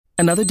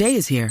Another day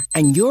is here,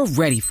 and you're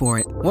ready for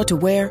it. What to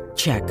wear?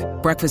 Check.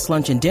 Breakfast,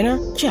 lunch, and dinner?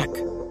 Check.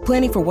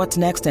 Planning for what's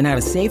next and how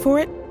to save for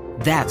it?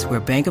 That's where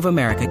Bank of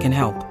America can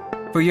help.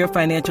 For your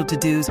financial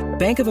to-dos,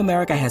 Bank of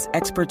America has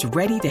experts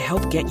ready to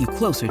help get you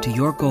closer to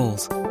your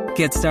goals.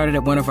 Get started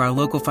at one of our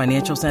local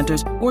financial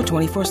centers or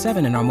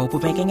 24/7 in our mobile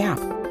banking app.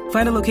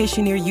 Find a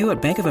location near you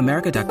at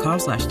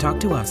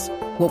bankofamerica.com/talktous.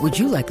 What would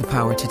you like the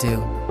power to do?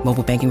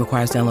 Mobile banking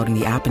requires downloading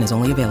the app and is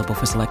only available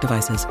for select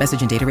devices.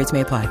 Message and data rates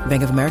may apply.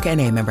 Bank of America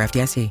N.A., member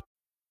FDIC.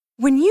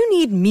 When you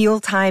need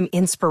mealtime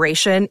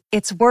inspiration,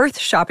 it's worth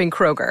shopping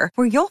Kroger,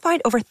 where you'll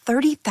find over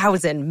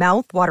 30,000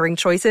 mouth-watering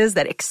choices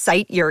that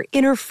excite your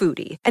inner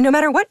foodie. And no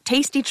matter what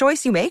tasty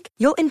choice you make,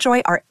 you'll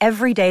enjoy our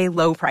everyday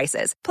low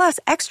prices, plus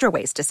extra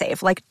ways to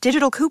save, like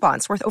digital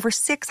coupons worth over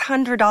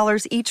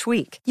 $600 each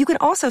week. You can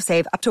also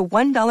save up to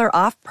 $1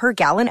 off per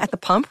gallon at the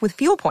pump with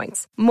fuel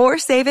points. More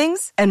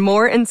savings and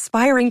more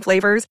inspiring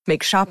flavors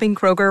make shopping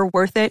Kroger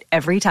worth it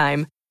every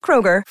time.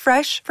 Kroger,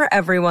 fresh for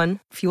everyone.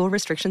 Fuel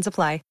restrictions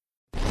apply.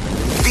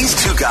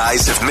 These two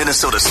guys have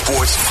Minnesota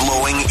sports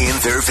flowing in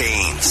their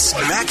veins.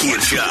 Mackey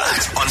and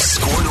Judd on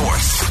Score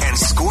North and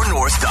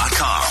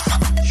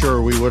ScoreNorth.com. Sure,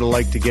 we would have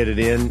liked to get it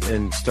in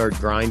and start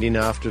grinding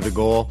after the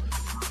goal.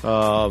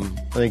 I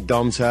think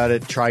Dums had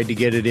it, tried to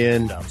get it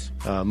in.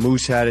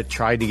 Moose had it,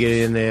 tried to get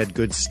it in. They had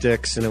good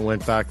sticks, and it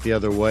went back the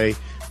other way.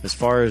 As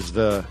far as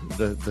the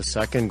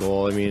second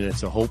goal, I mean,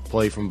 it's a hope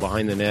play from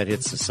behind the net,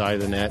 hits the side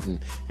of the net, and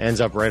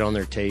ends up right on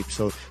their tape.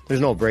 So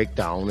there's no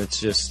breakdown. It's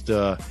just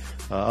a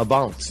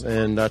bounce,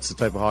 and that's the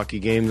type of hockey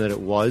game that it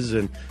was,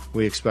 and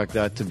we expect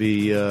that to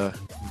be,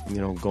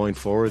 going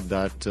forward,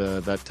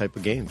 that type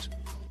of games.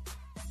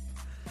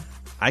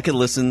 I could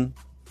listen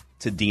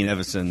to Dean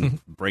Evason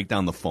break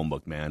down the phone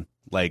book, man.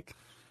 Like,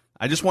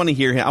 I just want to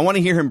hear him. I want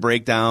to hear him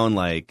break down,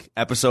 like,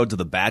 episodes of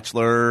The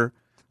Bachelor.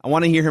 I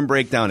want to hear him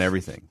break down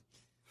everything.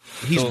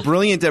 He's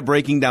brilliant at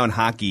breaking down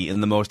hockey in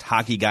the most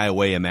hockey guy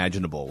way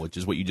imaginable, which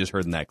is what you just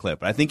heard in that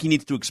clip. But I think he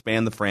needs to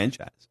expand the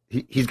franchise.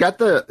 He's got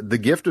the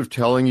gift of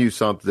telling you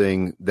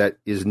something that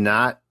is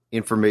not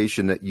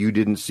information that you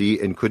didn't see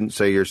and couldn't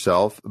say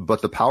yourself,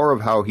 but the power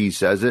of how he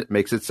says it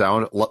makes it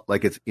sound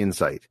like it's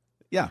insight.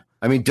 Yeah.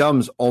 I mean,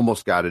 Dums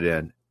almost got it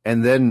in.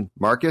 And then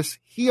Marcus,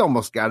 he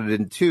almost got it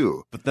in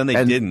too. But then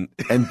they didn't.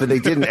 But they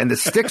didn't. And the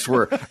sticks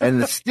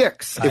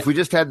if we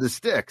just had the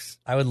sticks.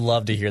 I would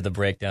love to hear the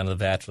breakdown of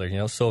The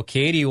Bachelor. So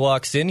Katie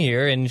walks in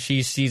here and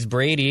she sees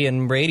Brady,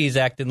 and Brady's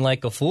acting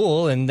like a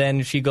fool. And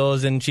then she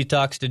goes and she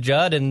talks to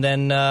Judd, and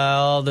then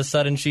all of a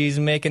sudden she's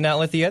making out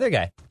with the other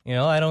guy.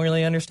 I don't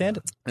really understand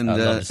it.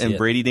 And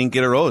Brady didn't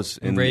get a rose.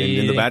 In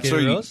The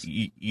Bachelor,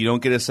 you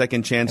don't get a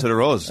second chance at a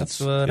rose. That's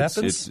what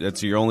happens.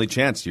 It's your only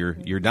chance.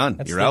 You're done.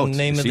 That's You're the out.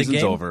 Name the of the season's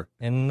game. over.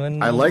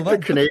 I like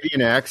the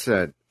Canadian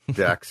accent,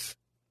 Dex.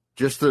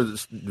 Just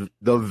the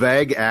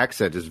vague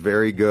accent is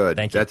very good.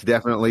 Thank you. That's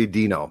definitely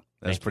Dino.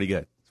 That's pretty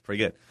good. It's pretty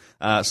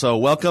good. So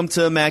welcome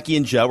to Mackey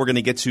and Judd. We're going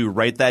to get to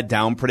write that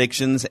down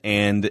predictions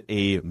and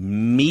a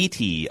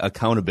meaty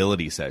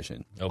accountability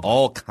session.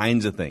 All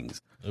kinds of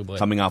things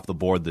coming off the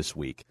board this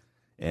week,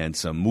 and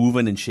some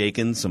moving and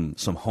shaking, some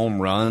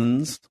home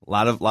runs, a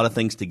lot of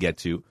things to get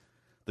to.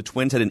 The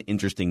Twins had an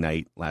interesting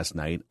night last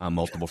night on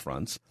multiple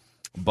fronts.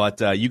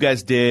 But you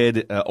guys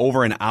did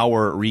over an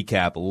hour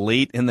recap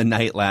late in the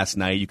night last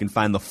night. You can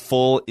find the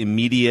full,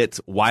 immediate,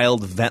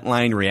 wild vent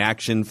line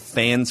reaction,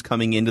 fans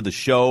coming into the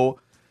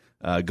show.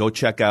 Go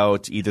check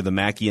out either the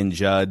Mackey and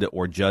Judd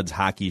or Judd's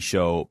Hockey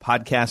Show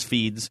podcast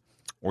feeds,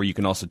 or you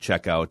can also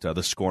check out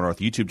the Score North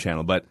YouTube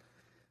channel. But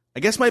I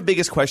guess my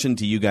biggest question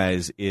to you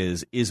guys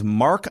is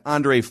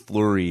Marc-Andre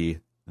Fleury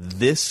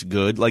this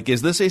good? Like,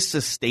 is this a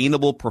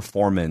sustainable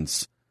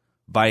performance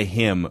by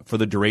him for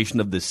the duration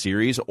of this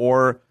series,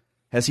 or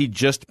has he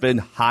just been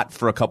hot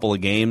for a couple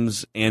of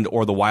games and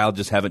or the Wild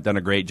just haven't done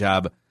a great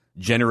job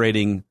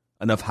generating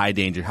enough high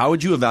danger? How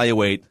would you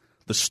evaluate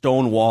the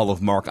stone wall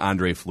of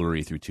Marc-Andre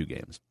Fleury through 2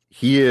 games?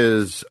 He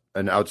is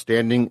an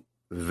outstanding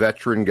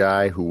veteran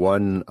guy who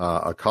won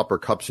a couple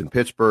of cups in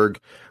Pittsburgh,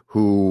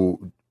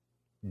 who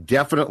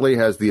definitely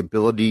has the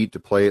ability to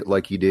play it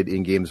like he did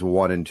in games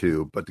 1 and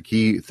 2. But the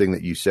key thing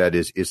that you said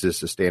is this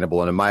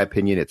sustainable? And in my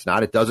opinion, it's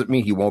not. It doesn't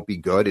mean he won't be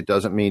good. It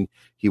doesn't mean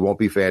he won't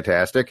be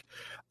fantastic.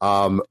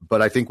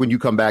 But I think when you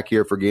come back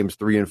here for games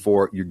 3 and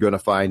 4, you're going to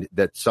find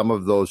that some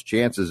of those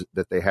chances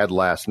that they had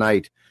last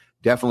night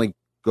definitely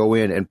go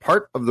in. And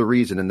part of the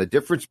reason and the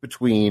difference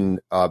between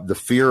the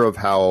fear of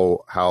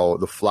how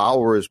the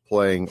Flower is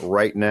playing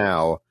right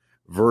now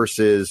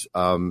versus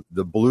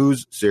the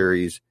Blues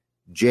series,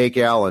 Jake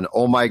Allen,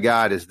 oh my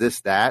God, is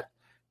this that?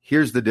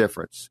 Here's the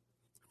difference.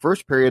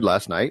 First period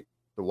last night,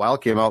 the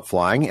Wild came out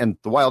flying, and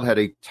the Wild had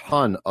a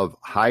ton of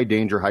high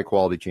danger, high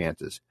quality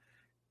chances.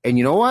 And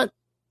you know what?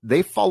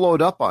 They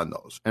followed up on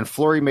those, and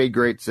Fleury made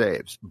great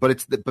saves.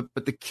 But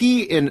but the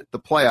key in the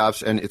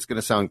playoffs, and it's going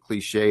to sound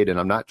cliched, and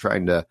I'm not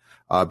trying to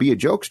be a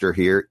jokester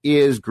here,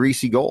 is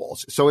greasy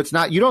goals. So it's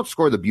not, you don't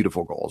score the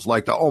beautiful goals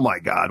like the, oh my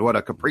God, what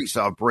a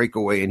Kaprizov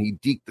breakaway, and he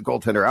deked the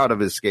goaltender out of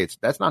his skates.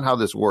 That's not how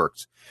this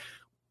works.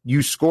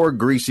 you score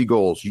greasy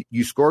goals.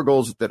 You score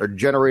goals that are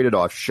generated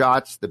off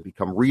shots that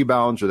become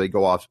rebounds or they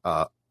go off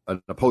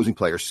an opposing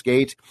player's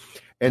skate.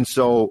 And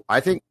so I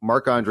think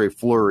Marc-Andre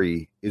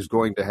Fleury is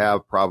going to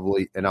have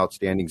probably an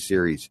outstanding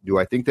series. Do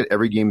I think that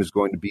every game is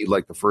going to be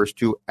like the first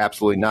two?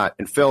 Absolutely not.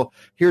 And Phil,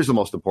 here's the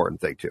most important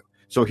thing too.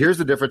 So here's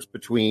the difference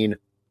between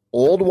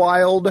old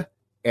Wild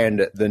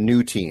and the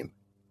new team.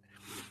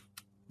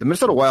 The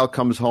Minnesota Wild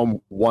comes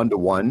home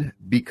 1-1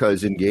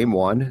 because in game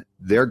one,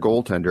 their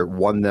goaltender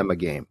won them a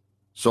game.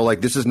 So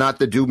like, this is not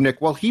the Dubnyk,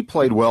 well, he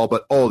played well,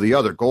 but the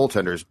other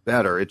goaltender's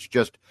better. It's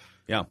just,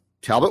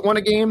 Talbot won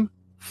a game,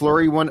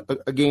 Fleury won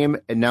a game,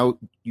 and now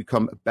you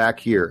come back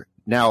here.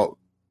 Now,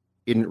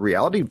 in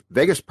reality,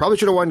 Vegas probably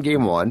should have won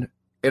game one,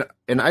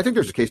 and I think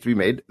there's a case to be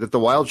made that the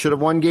Wild should have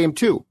won game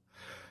two.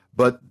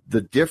 But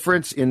the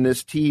difference in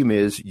this team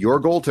is your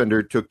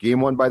goaltender took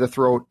game one by the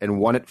throat and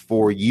won it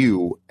for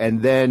you,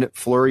 and then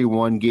Fleury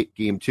won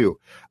game two.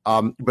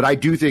 But I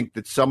do think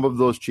that some of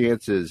those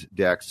chances,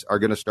 Dex, are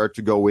going to start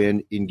to go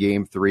in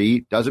game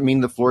three. Doesn't mean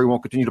that Fleury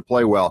won't continue to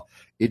play well.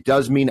 It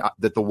does mean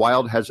that the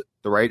Wild has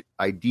the right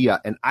idea.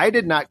 And I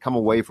did not come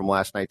away from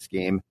last night's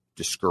game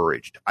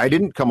discouraged. I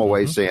didn't come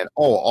away saying,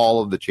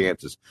 all of the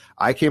chances.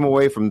 I came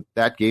away from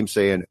that game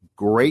saying,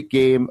 great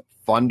game,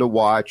 fun to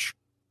watch,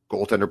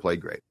 goaltender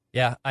played great.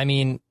 Yeah, I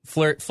mean,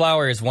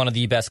 Flower is one of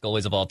the best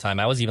goalies of all time.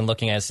 I was even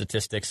looking at his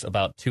statistics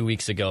about 2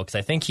 weeks ago because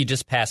I think he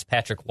just passed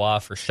Patrick Waugh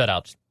for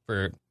shutouts,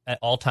 for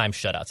all-time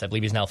shutouts. I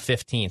believe he's now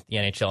 15th the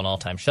NHL in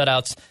all-time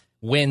shutouts.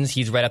 Wins,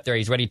 he's right up there.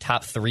 He's already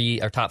top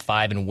 3 or top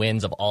 5 in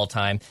wins of all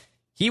time.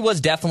 He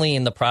was definitely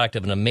in the product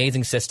of an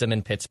amazing system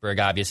in Pittsburgh,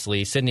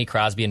 obviously. Sidney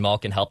Crosby and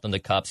Malkin helped him the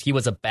Cups. He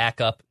was a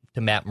backup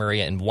to Matt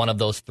Murray in one of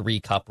those 3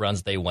 Cup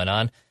runs they went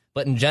on.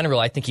 But in general,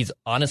 I think he's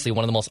honestly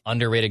one of the most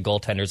underrated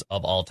goaltenders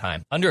of all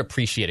time,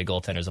 underappreciated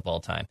goaltenders of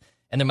all time.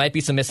 And there might be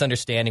some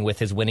misunderstanding with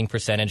his winning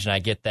percentage, and I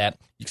get that.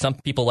 Some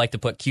people like to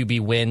put QB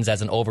wins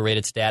as an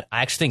overrated stat.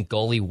 I actually think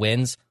goalie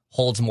wins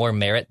holds more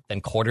merit than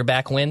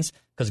quarterback wins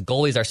because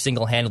goalies are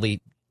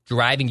single-handedly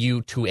driving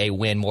you to a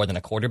win more than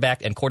a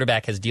quarterback, and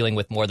quarterback is dealing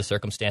with more of the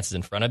circumstances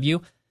in front of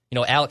you. You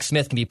know, Alex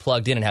Smith can be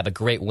plugged in and have a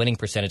great winning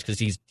percentage because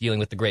he's dealing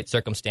with the great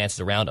circumstances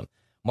around him.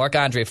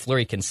 Marc-Andre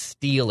Fleury can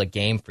steal a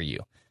game for you.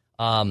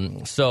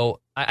 So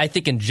I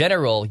think in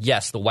general,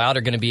 yes, the Wild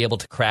are going to be able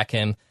to crack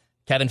him.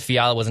 Kevin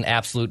Fiala was an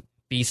absolute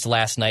beast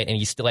last night, and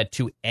he still had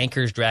 2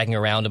 anchors dragging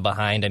around him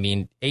behind. I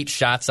mean, 8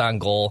 shots on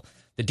goal.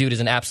 The dude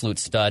is an absolute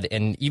stud.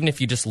 And even if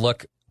you just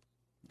look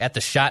at the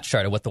shot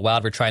chart of what the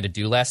Wild were trying to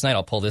do last night,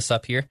 I'll pull this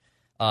up here.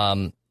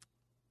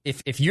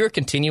 If you're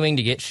continuing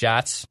to get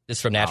shots, this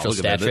is from Natural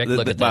Stat Trick. Look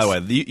at this. By the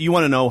way, you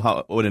want to know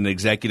what an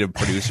executive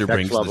producer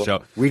brings to the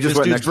show. We just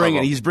went next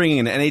level. He's bringing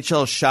an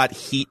NHL shot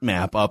heat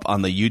map up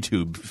on the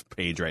YouTube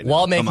page right now.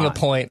 While making a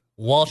point,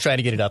 while trying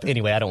to get it up.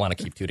 Anyway, I don't want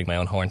to keep tooting my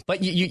own horn.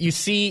 But you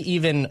see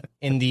even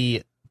in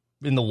the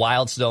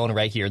Wild zone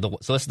right here,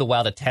 so this is the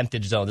Wild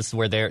attempted zone. This is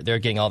where they're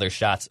getting all their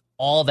shots.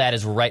 All that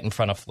is right in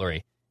front of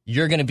Fleury.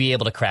 You're going to be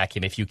able to crack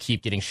him if you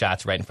keep getting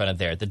shots right in front of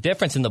there. The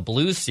difference in the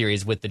Blues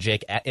series with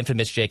the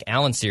infamous Jake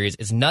Allen series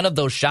is none of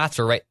those shots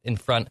are right in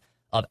front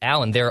of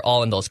Allen. They're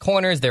all in those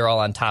corners. They're all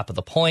on top of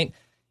the point.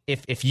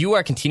 If you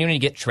are continuing to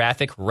get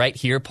traffic right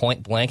here,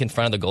 point blank in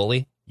front of the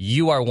goalie,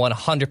 you are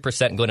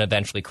 100% going to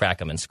eventually crack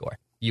him and score.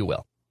 You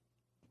will.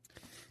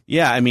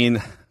 Yeah, I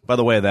mean, by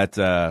the way,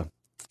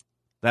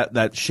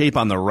 that shape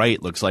on the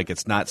right looks like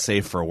it's not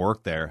safe for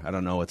work there. I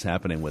don't know what's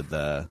happening with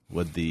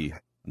the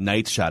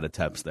night shot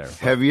attempts there.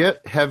 Have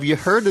you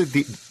heard of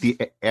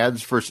the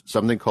ads for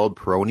something called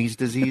Peyronie's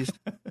disease?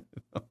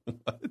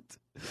 What?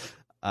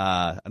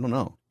 I don't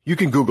know. You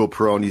can Google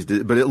Peyronie's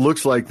disease, but it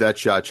looks like that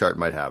shot chart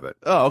might have it.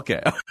 Oh,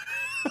 okay.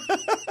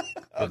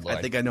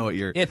 I think I know what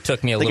you're. It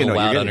took me a little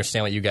while to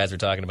understand what you guys were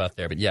talking about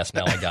there, but yes,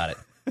 now I got it.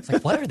 It's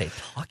like, what are they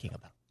talking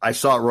about? I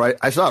saw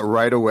it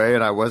right away,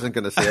 and I wasn't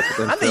going to say it. But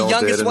then I'm Phil the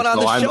youngest did, one on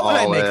the show when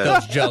I make in.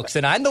 those jokes,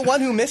 and I'm the one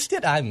who missed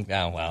it.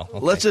 Well. Okay.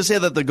 Let's just say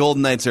that the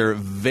Golden Knights are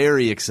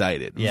very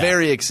excited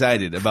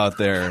about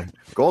their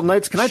Golden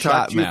Knights. Can I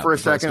talk to you for a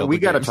second? We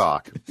got to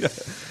talk.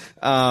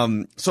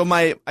 So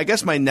I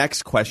guess my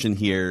next question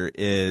here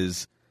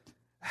is,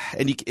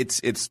 and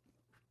it's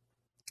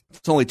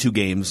only 2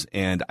 games,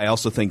 and I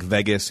also think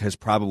Vegas has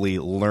probably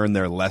learned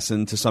their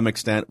lesson to some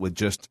extent with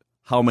just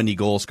how many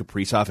goals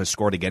Kaprizov has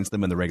scored against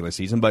them in the regular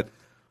season. But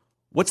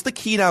what's the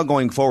key now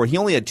going forward? He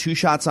only had 2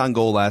 shots on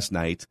goal last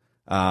night.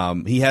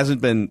 He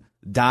hasn't been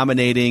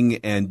dominating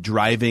and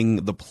driving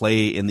the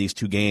play in these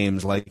 2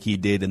 games like he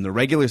did in the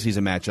regular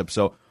season matchup.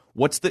 So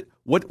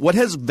what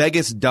has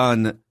Vegas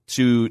done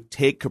to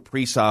take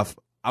Kaprizov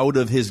out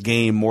of his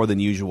game more than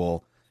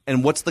usual?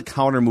 And what's the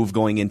counter move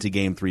going into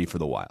game 3 for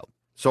the Wild?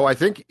 So I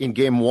think in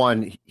game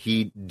 1,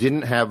 he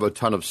didn't have a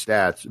ton of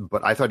stats,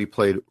 but I thought he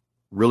played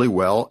really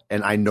well,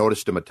 and I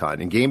noticed him a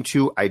ton. In game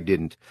 2, I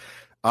didn't.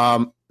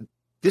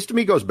 This to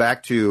me goes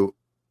back to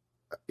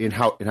in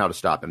how to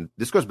stop him.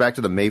 This goes back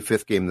to the May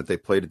 5th game that they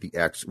played at the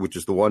X, which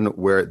is the one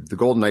where the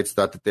Golden Knights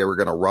thought that they were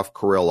going to rough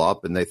Kirill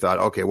up, and they thought,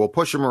 okay, we'll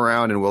push him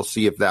around and we'll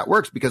see if that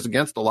works, because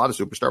against a lot of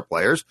superstar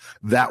players,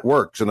 that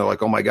works. And they're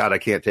like, oh my God, I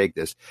can't take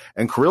this.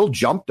 And Kirill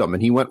jumped him,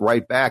 and he went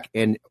right back.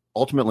 And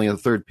ultimately in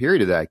the third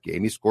period of that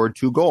game, he scored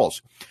 2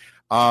 goals.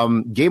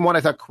 Game 1, I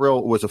thought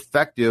Kirill was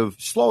effective,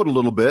 slowed a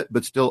little bit,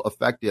 but still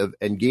effective.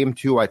 And Game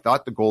 2, I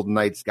thought the Golden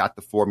Knights got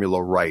the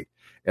formula right.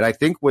 And I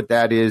think what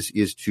that is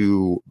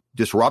to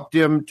disrupt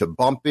him, to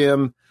bump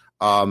him,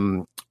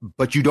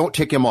 but you don't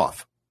tick him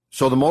off.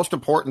 So the most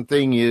important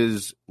thing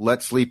is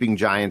let sleeping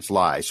giants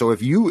lie. So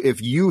if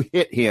you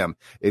hit him,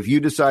 if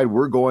you decide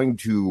we're going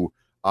to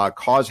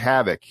cause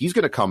havoc, he's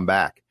going to come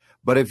back.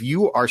 But if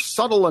you are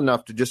subtle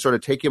enough to just sort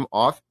of take him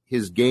off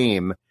his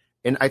game,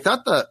 and I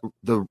thought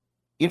the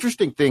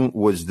interesting thing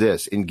was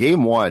this. In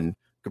Game 1,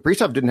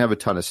 Kaprizov didn't have a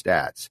ton of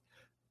stats,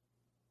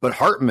 but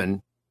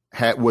Hartman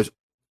was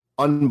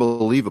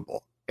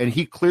unbelievable. And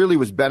he clearly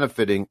was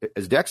benefiting,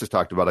 as Dex has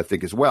talked about, I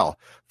think, as well,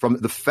 from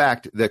the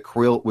fact that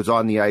Kirill was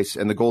on the ice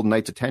and the Golden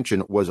Knights'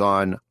 attention was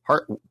on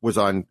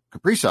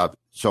Kaprizov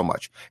so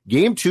much.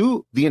 Game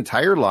 2, the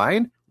entire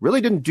line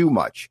really didn't do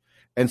much.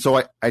 And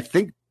so I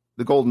think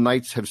the Golden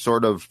Knights have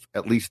sort of,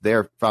 at least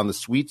there, found the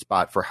sweet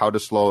spot for how to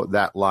slow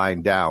that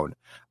line down.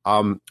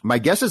 My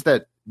guess is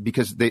that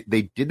because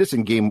they did this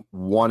in Game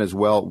 1 as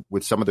well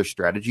with some of their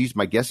strategies,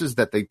 my guess is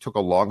that they took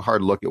a long,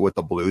 hard look at what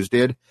the Blues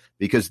did,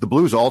 because the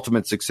Blues'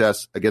 ultimate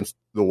success against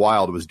the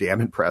Wild was damn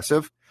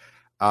impressive.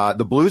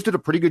 The Blues did a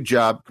pretty good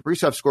job.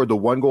 Kaprizov scored the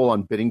 1 goal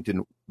on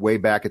Binnington way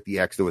back at the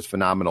X that was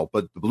phenomenal,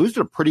 but the Blues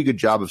did a pretty good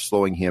job of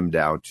slowing him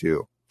down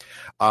too.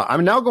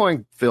 I'm now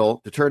going, Phil,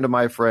 to turn to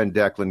my friend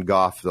Declan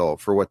Goff, though,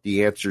 for what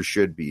the answer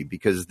should be,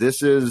 because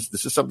this is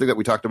something that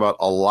we talked about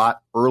a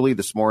lot early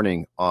this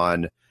morning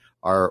on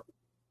our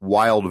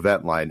Wild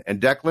event line.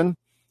 And Declan,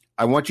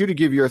 I want you to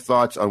give your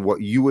thoughts on what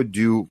you would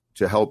do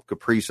to help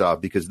Kaprizov,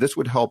 because this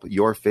would help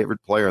your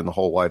favorite player in the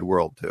whole wide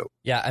world too.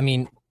 Yeah, I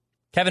mean,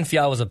 Kevin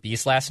Fiala was a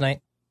beast last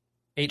night.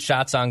 8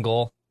 shots on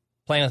goal.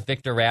 Playing with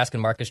Victor Rask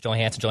and Marcus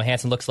Johansson.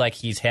 Johansson looks like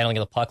he's handling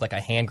the puck like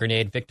a hand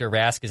grenade. Victor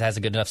Rask has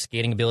a good enough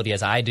skating ability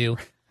as I do.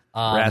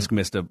 Rask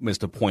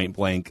missed a point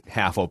blank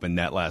half open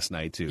net last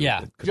night too.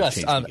 Yeah,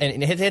 just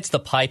and it hits the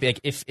pipe.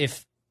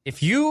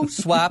 If you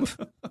swap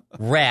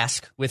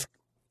Rask with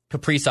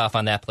Kaprizov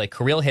on that play,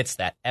 Kirill hits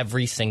that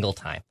every single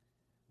time.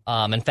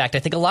 In fact, I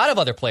think a lot of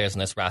other players in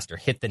this roster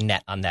hit the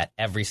net on that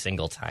every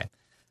single time.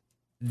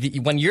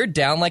 When you're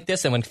down like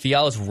this and when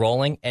Fiala's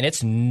rolling, and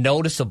it's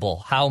noticeable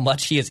how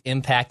much he is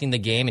impacting the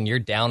game and you're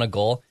down a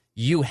goal,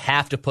 you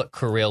have to put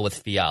Kirill with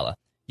Fiala.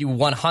 You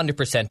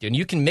 100% do. And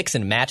you can mix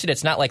and match it.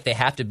 It's not like they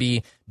have to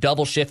be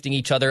double shifting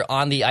each other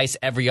on the ice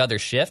every other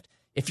shift.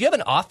 If you have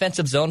an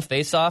offensive zone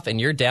faceoff and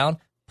you're down,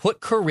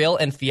 put Kirill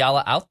and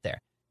Fiala out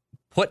there.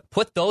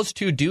 Put those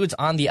two dudes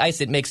on the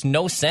ice. It makes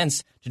no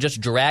sense to just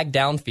drag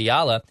down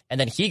Fiala, and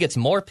then he gets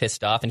more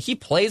pissed off, and he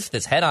plays with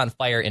his head on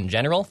fire in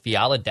general.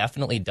 Fiala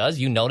definitely does.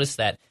 You notice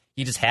that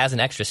he just has an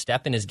extra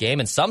step in his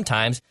game, and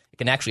sometimes it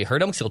can actually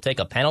hurt him because he'll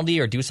take a penalty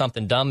or do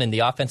something dumb in the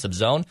offensive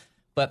zone.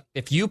 But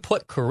if you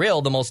put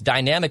Kirill, the most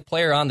dynamic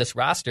player on this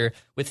roster,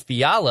 with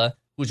Fiala,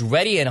 who's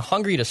ready and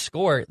hungry to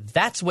score,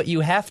 that's what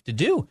you have to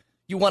do.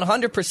 You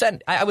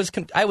 100%.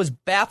 I was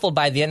baffled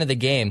by the end of the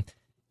game,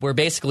 where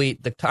basically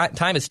the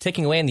time is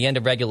ticking away in the end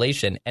of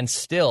regulation, and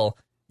still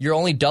you're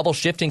only double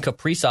shifting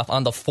Kaprizov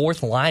on the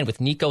 4th line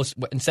with Nico.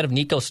 Instead of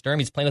Nico Sturm,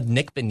 he's playing with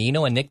Nick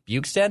Bonino and Nick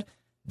Bjugstad.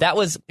 It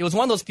was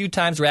one of those few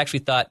times where I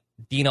actually thought,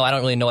 Dino, I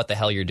don't really know what the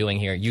hell you're doing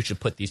here. You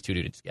should put these two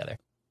dudes together.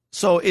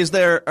 So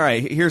all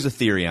right, here's a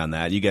theory on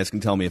that. You guys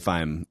can tell me if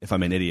I'm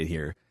an idiot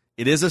here.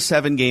 It is a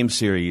 7-game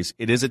series.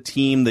 It is a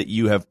team that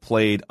you have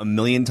played a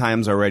million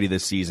times already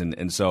this season,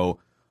 and so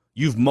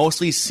you've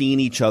mostly seen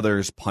each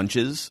other's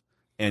punches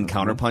and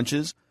counter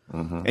punches,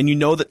 and you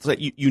know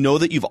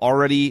that you've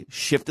already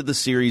shifted the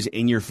series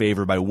in your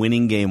favor by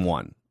winning Game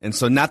 1, and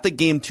so not that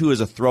Game 2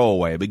 is a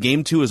throwaway, but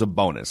Game 2 is a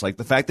bonus. Like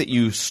the fact that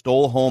you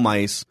stole home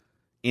ice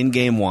in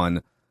Game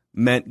 1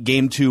 meant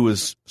Game 2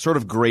 was sort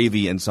of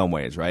gravy in some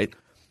ways, right?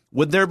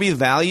 Would there be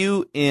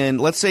value in,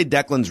 let's say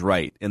Declan's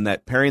right, in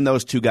that pairing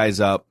those two guys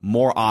up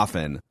more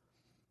often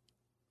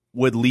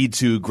would lead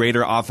to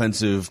greater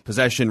offensive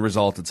possession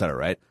results, et cetera,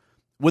 right?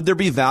 Would there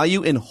be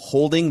value in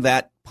holding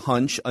that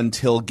punch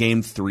until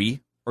Game 3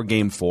 or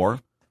Game 4?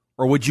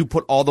 Or would you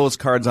put all those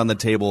cards on the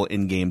table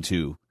in Game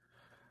 2?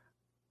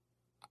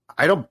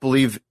 I don't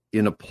believe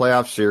in a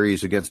playoff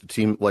series against a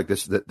team like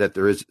this that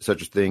there is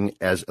such a thing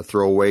as a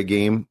throwaway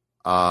game.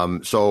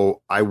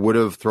 So I would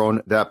have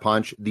thrown that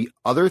punch. The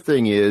other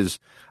thing is,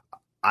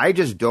 I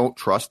just don't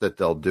trust that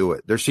they'll do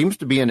it. There seems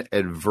to be an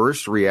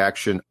adverse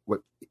reaction.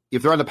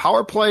 If they're on the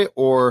power play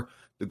or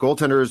the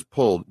goaltender is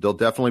pulled, they'll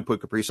definitely put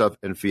Kaprizov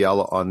and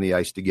Fiala on the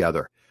ice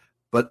together.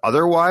 But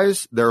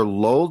otherwise, they're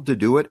lulled to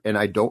do it, and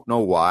I don't know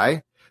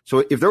why.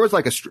 So if there was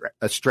like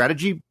a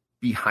strategy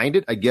behind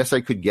it, I guess I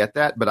could get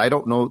that, but I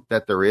don't know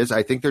that there is.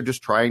 I think they're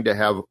just trying to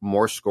have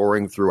more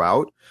scoring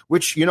throughout,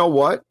 which, you know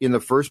what, in the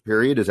first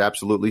period is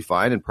absolutely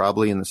fine, and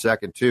probably in the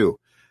second too.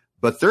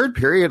 But third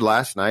period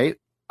last night,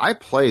 I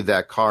played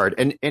that card.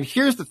 And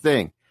here's the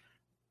thing.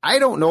 I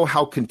don't know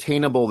how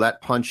containable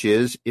that punch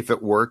is if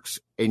it works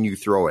and you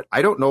throw it.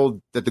 I don't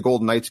know that the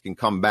Golden Knights can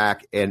come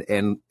back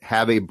and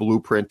have a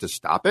blueprint to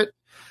stop it.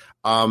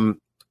 Zuccarello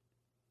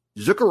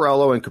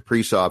and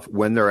Kaprizov,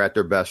 when they're at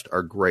their best,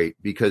 are great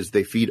because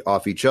they feed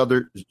off each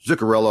other.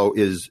 Zuccarello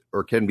is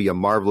or can be a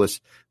marvelous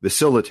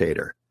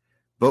facilitator.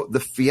 But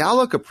the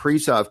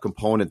Fiala-Kaprizov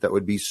component that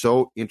would be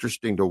so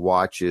interesting to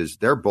watch is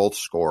they're both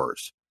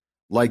scorers.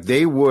 Like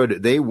they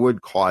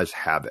would cause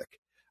havoc.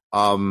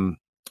 And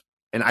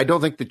I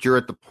don't think that you're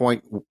at the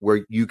point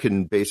where you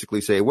can basically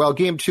say, well,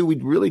 game 2, we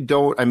really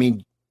don't. I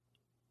mean,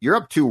 you're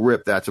up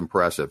 2-rip. That's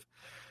impressive.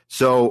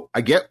 So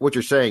I get what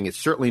you're saying. It's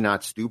certainly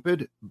not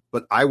stupid,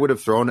 but I would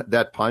have thrown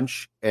that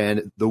punch.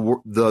 And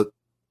the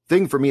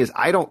thing for me is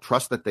I don't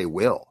trust that they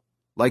will.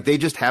 Like they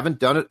just haven't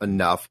done it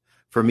enough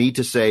for me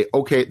to say,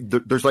 okay,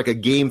 there's like a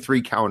game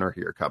 3 counter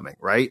here coming,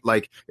 right?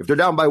 Like if they're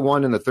down by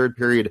 1 in the third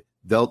period,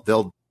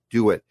 they'll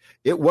do it.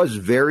 It was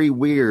very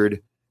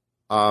weird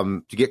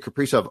to get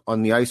Kaprizov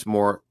on the ice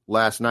more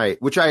last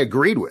night, which I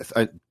agreed with.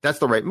 That's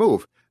the right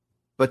move.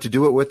 But to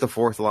do it with the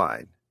fourth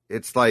line,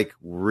 it's like,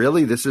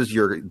 really, this is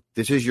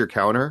your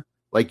counter?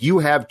 Like you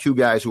have 2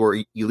 guys who are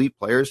elite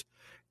players.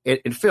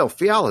 And Phil,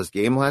 Fiala's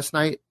game last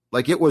night,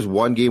 like it was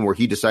one game where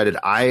he decided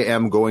I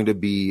am going to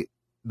be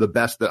the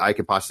best that I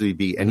could possibly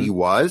be. And he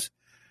was.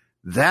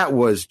 That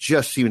was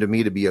just seemed to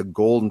me to be a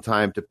golden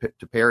time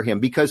to pair him,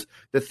 because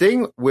the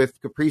thing with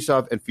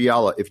Kaprizov and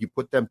Fiala, if you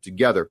put them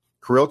together,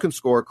 Kirill can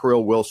score,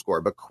 Kirill will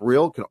score, but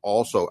Kirill can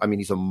also, I mean,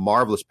 he's a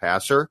marvelous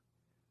passer.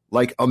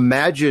 Like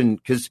imagine,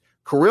 because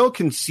Kirill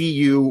can see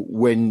you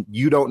when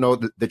you don't know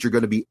that you're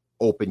going to be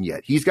open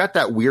yet. He's got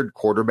that weird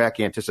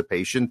quarterback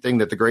anticipation thing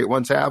that the great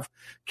ones have.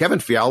 Kevin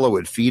Fiala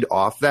would feed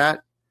off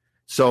that.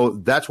 So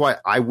that's why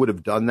I would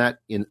have done that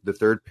in the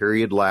third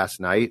period last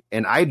night.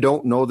 And I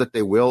don't know that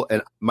they will.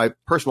 And my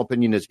personal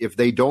opinion is if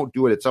they don't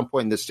do it at some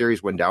point in this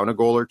series when down a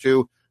goal or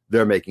 2,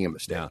 they're making a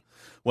mistake. Yeah.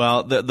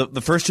 Well,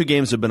 the first 2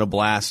 games have been a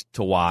blast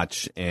to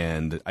watch.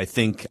 And I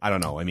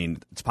don't know. I mean,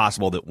 it's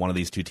possible that one of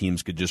these 2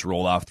 teams could just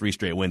roll off 3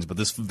 straight wins. But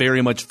this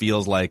very much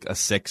feels like a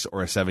 6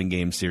 or a 7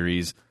 game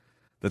series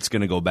that's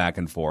going to go back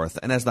and forth.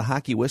 And as the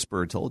Hockey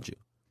Whisperer told you,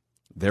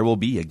 there will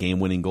be a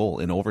game-winning goal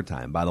in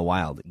overtime by the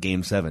Wild,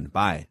 Game 7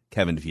 by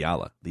Kevin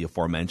Fiala, the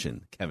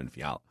aforementioned Kevin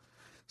Fiala.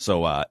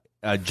 So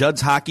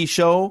Judd's Hockey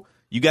Show,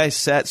 you guys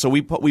set. So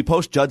we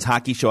post Judd's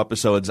Hockey Show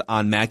episodes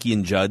on Mackie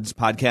and Judd's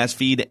podcast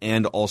feed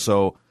and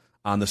also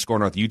on the Score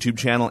North YouTube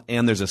channel.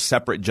 And there's a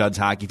separate Judd's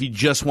Hockey. If you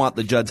just want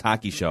the Judd's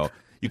Hockey Show,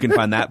 you can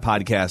find that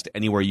podcast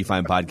anywhere you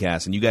find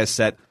podcasts. And you guys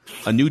set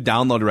a new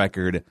download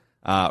record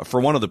for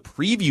one of the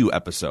preview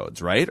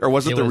episodes, right? Or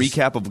was it the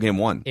recap of Game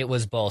 1? It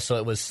was both. So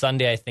it was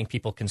Sunday, I think,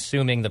 people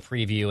consuming the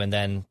preview and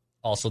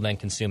then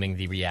consuming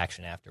the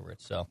reaction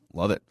afterwards. So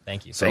love it.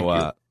 Thank you.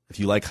 So if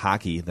you like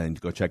hockey, then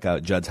go check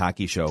out Judd's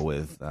Hockey Show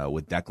with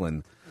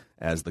Declan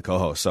as the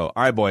co-host. So,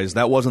 all right, boys,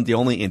 that wasn't the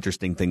only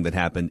interesting thing that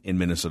happened in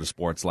Minnesota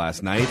sports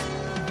last night.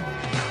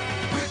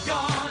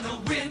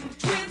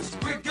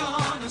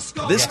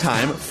 This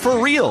time,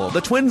 for real,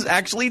 the Twins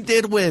actually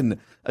did win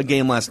a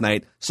game last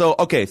night. So,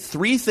 okay,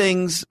 3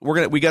 things.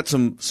 We got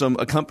some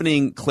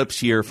accompanying clips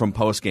here from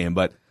postgame,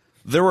 but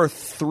there were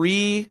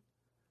 3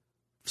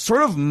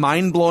 sort of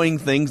mind-blowing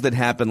things that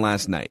happened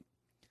last night.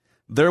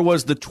 There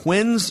was the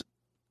Twins'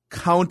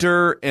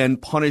 counter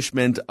and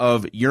punishment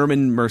of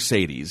Yermin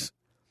Mercedes.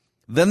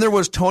 Then there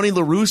was Tony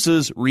La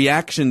Russa's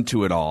reaction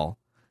to it all.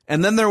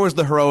 And then there was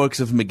the heroics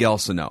of Miguel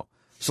Sano.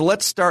 So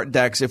let's start,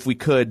 Dex, if we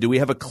could. Do we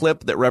have a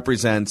clip that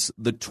represents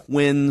the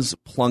Twins'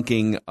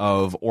 plunking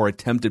or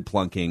attempted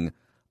plunking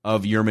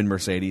of Yermin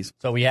Mercedes?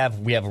 So we have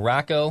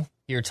Rocco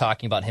here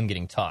talking about him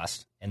getting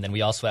tossed, and then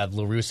we also have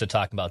La Russa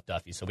talking about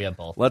Duffy. So we have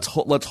both. Let's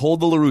hold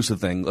the La Russa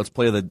thing. Let's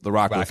play the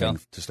Rocco thing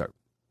to start.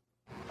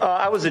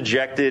 I was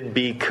ejected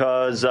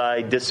because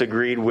I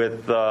disagreed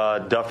with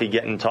Duffy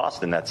getting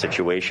tossed in that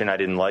situation. I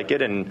didn't like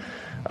it, and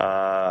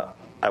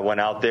I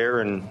went out there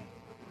and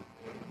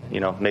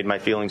made my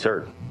feelings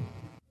heard.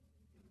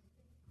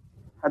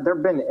 Had there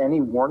been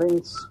any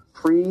warnings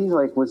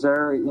like, was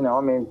there,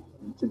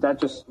 did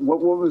that just, what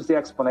was the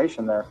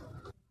explanation there?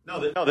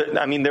 No,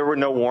 I mean, there were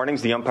no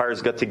warnings. The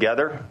umpires got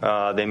together.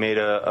 They made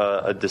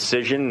a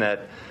decision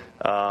that,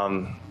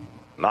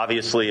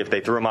 obviously, if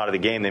they threw him out of the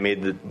game, they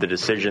made the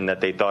decision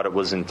that they thought it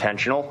was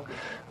intentional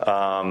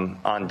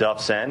on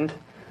Duff's end.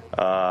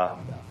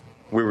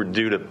 We were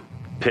due to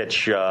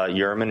pitch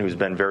Yermin, who's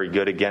been very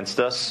good against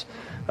us,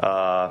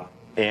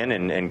 in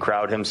and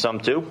crowd him some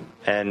too,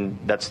 and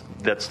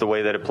that's the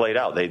way that it played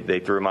out. They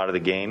threw him out of the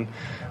game,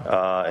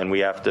 and we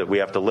have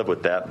to live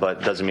with that,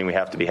 but doesn't mean we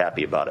have to be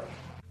happy about it.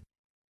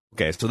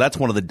 Okay, so that's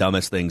one of the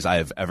dumbest things I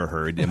have ever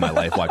heard in my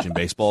life watching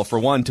baseball. For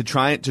one, two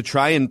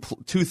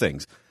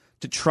things.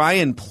 To try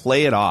and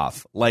play it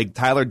off like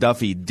Tyler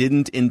Duffy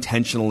didn't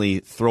intentionally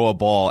throw a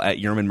ball at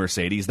Yermin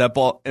Mercedes. That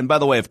ball, and by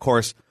the way, of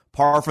course,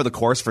 par for the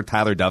course for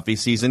Tyler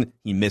Duffy's season,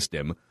 he missed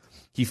him.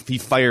 He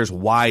fires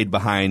wide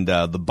behind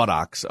the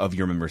buttocks of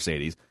Yermin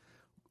Mercedes.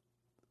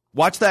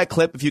 watch that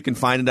clip if you can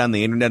find it on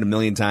the internet a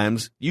million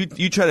times. You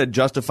try to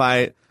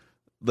justify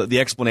the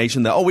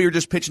explanation that, we were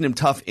just pitching him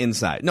tough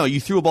inside. No, you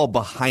threw a ball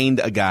behind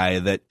a guy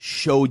that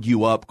showed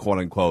you up, quote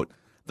unquote,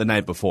 the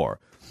night before.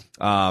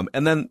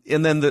 And then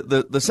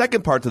the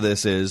second part to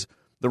this is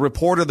the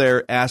reporter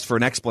there asked for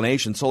an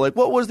explanation. So, like,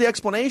 what was the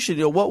explanation?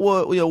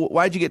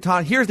 Why'd you get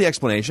taunted? Here's the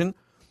explanation.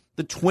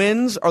 The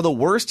Twins are the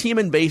worst team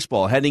in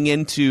baseball heading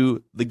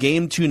into the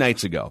game 2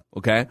 nights ago,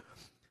 okay?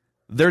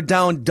 They're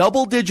down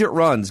double-digit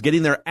runs,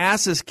 getting their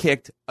asses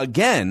kicked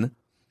again,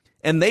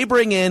 and they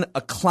bring in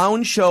a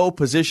clown show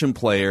position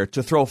player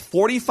to throw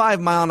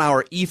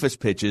 45-mile-an-hour eephus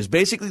pitches,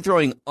 basically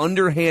throwing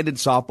underhanded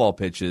softball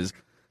pitches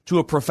to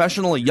a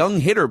professional young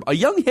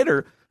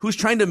hitter who's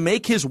trying to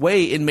make his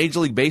way in Major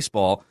League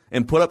Baseball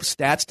and put up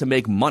stats to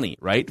make money,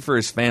 right, for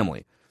his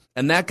family.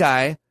 And that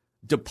guy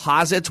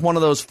deposits one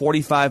of those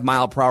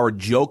 45-mile-per-hour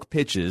joke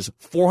pitches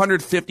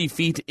 450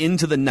 feet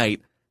into the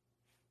night,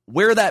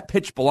 where that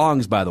pitch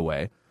belongs, by the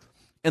way,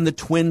 and the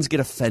Twins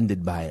get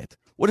offended by it.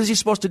 What is he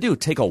supposed to do?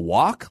 Take a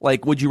walk?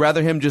 Like, would you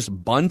rather him just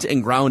bunt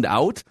and ground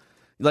out?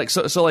 Like,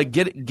 so like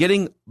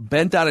getting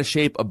bent out of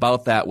shape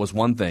about that was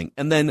one thing.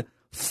 And then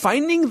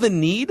finding the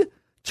need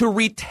to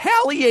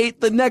retaliate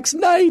the next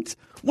night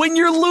when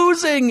you're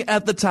losing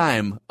at the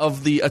time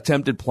of the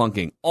attempted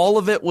plunking. All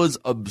of it was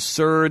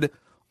absurd.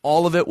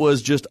 All of it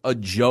was just a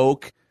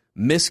joke,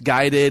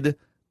 misguided,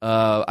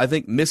 I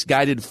think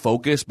misguided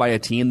focus by a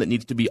team that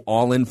needs to be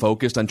all in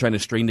focused on trying to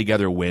string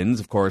together wins.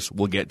 Of course,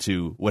 we'll get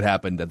to what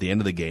happened at the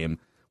end of the game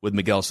with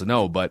Miguel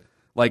Sano, but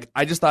like,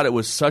 I just thought it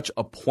was such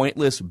a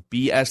pointless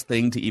BS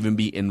thing to even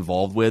be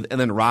involved with. And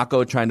then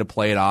Rocco trying to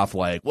play it off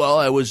like, well,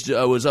 I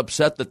was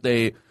upset that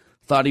they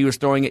thought he was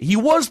throwing it. He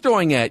was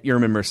throwing at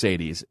Yermin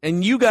Mercedes.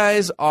 And you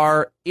guys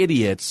are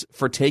idiots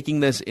for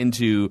taking this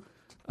into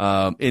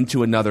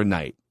another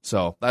night.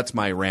 So that's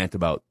my rant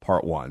about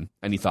part 1.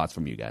 Any thoughts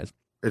from you guys?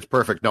 It's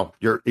perfect. No,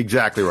 you're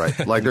exactly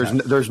right. Like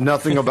there's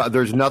nothing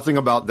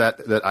about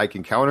that I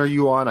can counter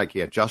you on. I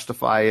can't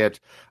justify it.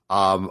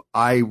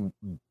 I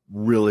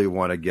really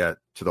want to get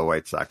to the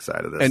White Sox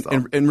side of this.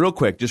 And real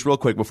quick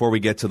before we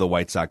get to the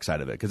White Sox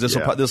side of it, because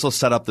this will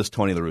set up this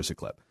Tony La Russa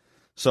clip.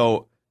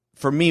 So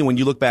for me, when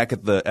you look back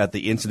at the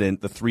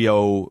incident, the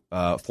 3-0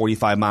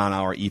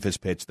 45-mile-an-hour eephus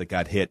pitch that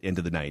got hit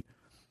into the night,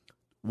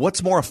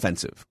 what's more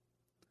offensive?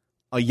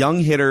 A young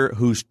hitter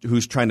who's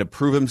trying to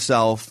prove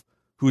himself,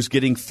 who's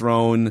getting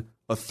thrown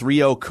a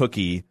 3-0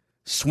 cookie,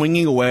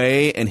 swinging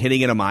away and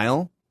hitting it a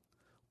mile,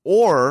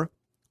 or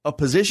a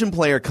position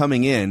player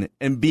coming in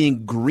and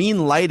being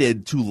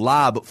green-lighted to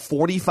lob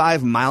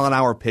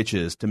 45-mile-an-hour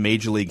pitches to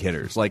major league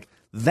hitters. Like,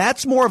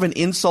 that's more of an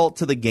insult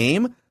to the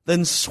game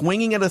than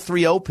swinging at a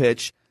 3-0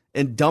 pitch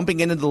and dumping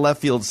it into the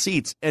left field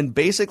seats. And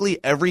basically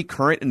every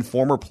current and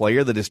former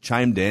player that has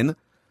chimed in,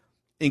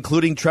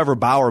 including Trevor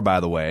Bauer,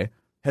 by the way,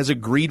 has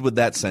agreed with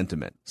that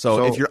sentiment.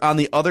 So if you're on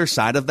the other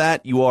side of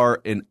that, you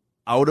are an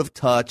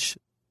out-of-touch,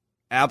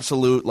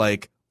 absolute,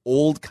 like,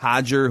 old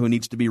codger who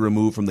needs to be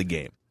removed from the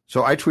game.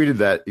 So I tweeted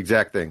that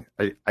exact thing.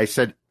 I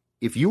said,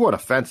 if you want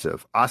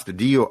offensive,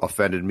 Astudillo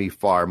offended me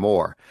far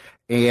more.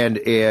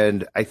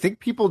 And I think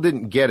people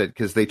didn't get it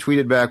because they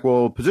tweeted back,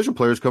 well, position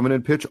players come in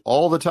and pitch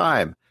all the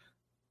time.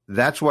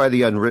 That's why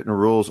the unwritten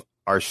rules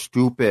are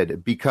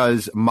stupid,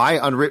 because my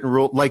unwritten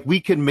rule, like,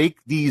 we can make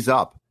these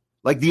up.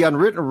 Like, the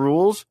unwritten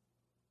rules,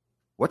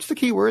 what's the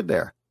key word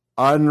there?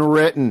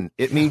 Unwritten.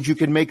 It means you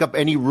can make up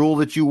any rule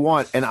that you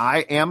want. And I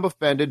am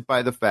offended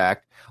by the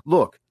fact,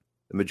 look,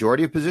 the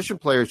majority of position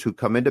players who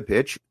come into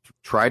pitch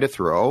try to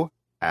throw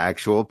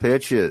actual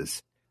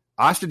pitches.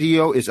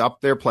 Astudillo is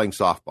up there playing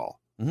softball.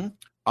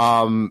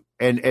 Mm-hmm.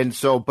 And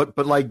so,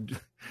 but like,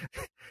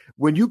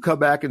 when you come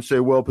back and say,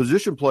 well,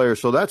 position players,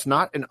 so that's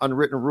not an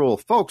unwritten rule.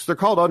 Folks, they're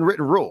called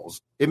unwritten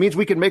rules. It means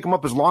we can make them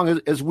up as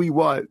long as we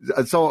want.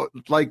 So,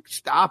 like,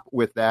 stop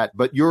with that.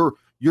 But your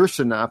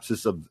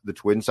synopsis of the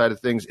Twin side of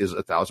things is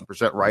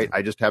 1,000% right.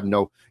 I just have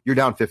you're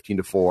down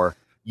 15-4.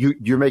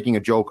 You're making a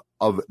joke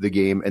of the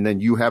game, and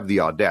then you have the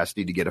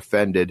audacity to get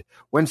offended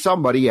when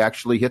somebody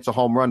actually hits a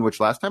home run,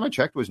 which last time I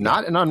checked was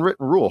not an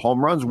unwritten rule.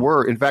 Home runs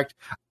were. In fact,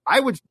 I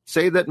would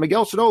say that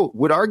Miguel Sano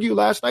would argue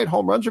last night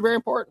home runs are very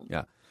important.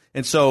 Yeah.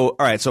 And so,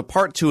 all right, so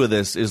part 2 of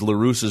this is La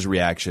Russa's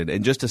reaction.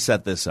 And just to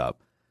set this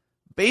up,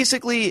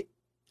 basically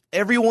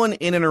everyone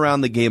in and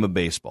around the game of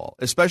baseball,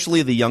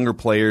 especially the younger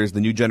players, the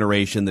new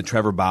generation, the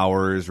Trevor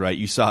Bauers, right?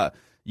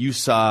 You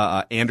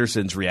saw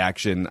Anderson's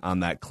reaction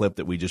on that clip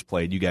that we just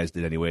played. You guys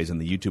did anyways, and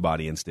the YouTube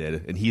audience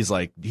did. And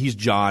he's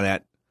John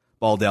at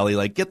Baldelli,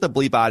 like, get the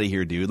bleep out of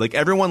here, dude. Like,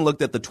 everyone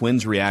looked at the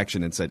Twins'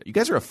 reaction and said, you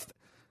guys are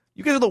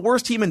the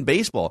worst team in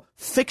baseball.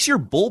 Fix your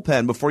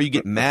bullpen before you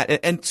get mad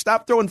and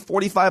stop throwing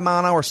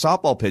 45-mile-an-hour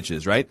softball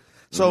pitches, right?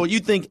 So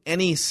you'd think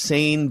any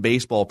sane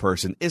baseball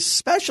person,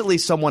 especially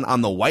someone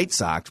on the White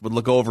Sox, would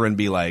look over and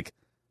be like,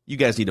 you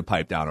guys need to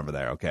pipe down over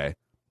there, okay?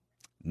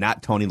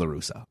 Not Tony La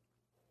Russa.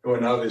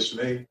 Going obvious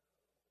to me.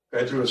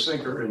 I threw a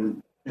sinker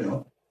and,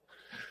 it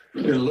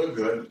didn't look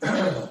good.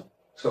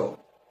 So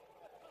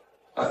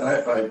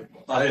I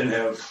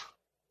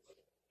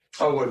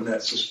wasn't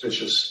that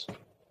suspicious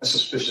I'm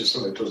suspicious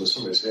somebody throws at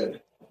somebody's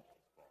head.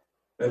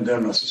 And then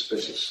I'm not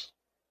suspicious.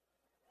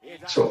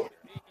 So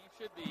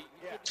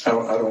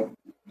I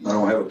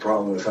don't have a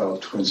problem with how the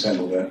Twins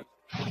handled that.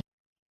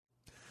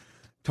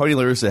 Tony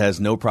La Russa has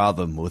no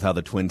problem with how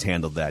the Twins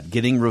handled that,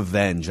 getting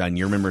revenge on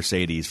Yermin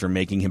Mercedes for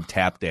making him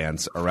tap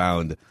dance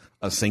around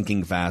a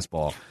sinking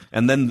fastball.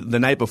 And then the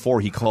night before,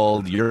 he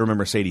called Yermin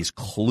Mercedes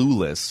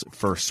clueless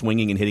for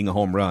swinging and hitting a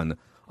home run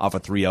off a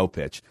 3-0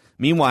 pitch.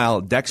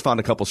 Meanwhile, Dex found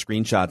a couple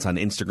screenshots on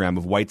Instagram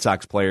of White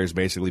Sox players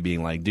basically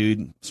being like,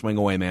 dude, swing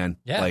away, man.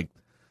 Yeah. Like,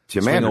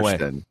 Tim swing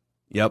Anderson. away.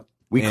 Yep.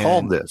 We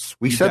called this.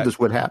 We said this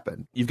would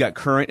happen. You've got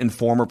current and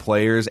former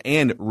players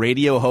and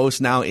radio hosts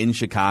now in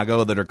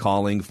Chicago that are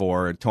calling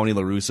for Tony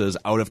La Russa's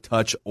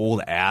out-of-touch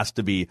old ass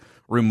to be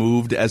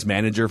removed as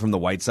manager from the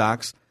White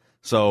Sox.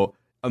 So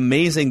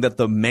amazing that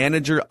the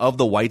manager of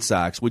the White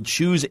Sox would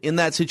choose in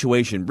that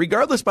situation,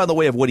 regardless, by the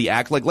way, of what he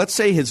acts like. Let's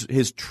say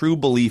his true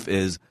belief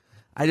is,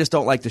 I just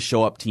don't like to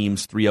show up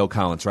teams 3-0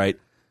 counts, right?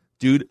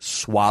 Dude,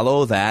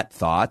 swallow that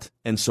thought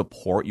and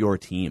support your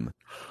team.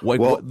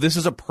 This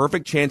is a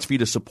perfect chance for you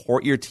to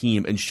support your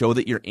team and show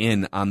that you're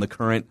in on the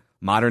current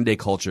modern day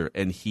culture.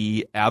 And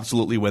he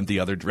absolutely went the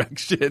other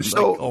direction.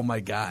 So, oh my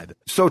God.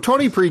 So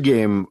Tony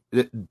pregame,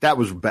 that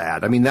was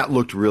bad. I mean, that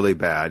looked really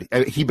bad.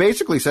 He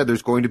basically said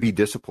there's going to be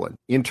discipline,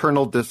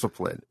 internal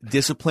discipline.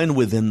 Discipline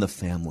within the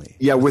family.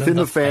 Yeah, within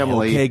the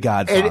family. Okay,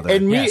 Godfather.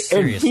 And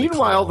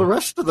meanwhile, the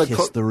rest of the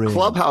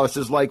clubhouse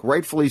is like,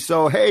 rightfully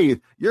so,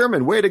 hey,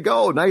 Yermin, way to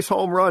go. Nice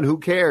home run. Who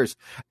cares?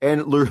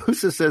 And La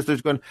Russa says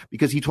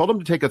because he told him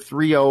to take a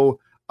 3-0.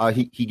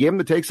 He gave him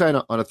the take sign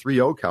on a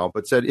 3-0 count,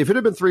 but said if it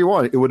had been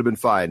 3-1, it would have been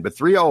fine. But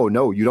 3-0,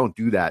 no, you don't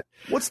do that.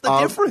 What's the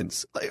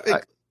difference?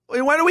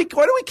 Why do we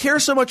care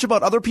so much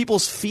about other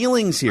people's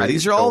feelings here?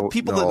 These are all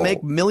people that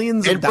make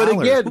millions of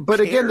dollars. But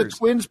again, the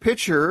Twins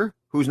pitcher,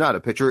 who's not a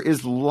pitcher,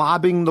 is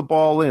lobbing the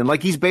ball in.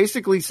 Like he's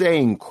basically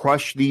saying,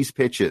 crush these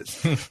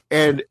pitches.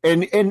 and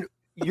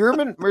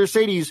Yermin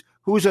Mercedes,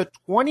 who's a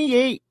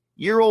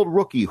 28-year-old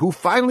rookie who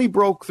finally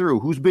broke through,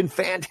 who's been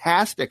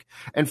fantastic.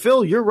 And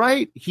Phil, you're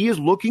right. He is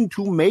looking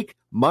to make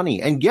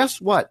money. And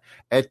guess what?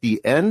 At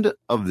the end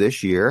of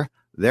this year,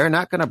 they're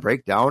not going to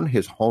break down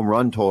his home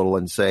run total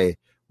and say,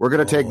 we're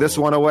going to take this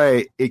one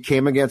away. It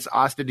came against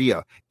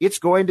Astudillo. It's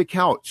going to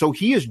count. So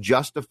he is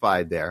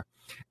justified there.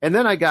 And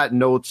then I got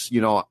notes,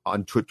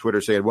 on Twitter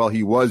saying, well,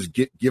 he was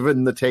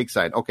given the take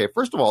sign. Okay,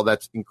 first of all,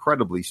 that's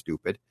incredibly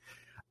stupid.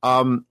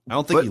 I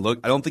don't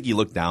think he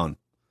looked down.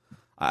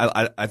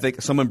 I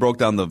think someone broke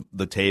down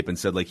the tape and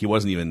said he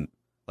wasn't even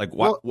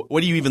what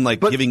are you even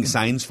giving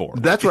signs for?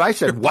 That's what I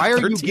said. Why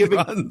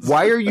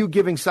are you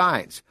giving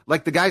signs?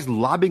 Like the guy's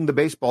lobbing the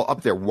baseball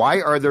up there. Why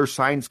are there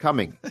signs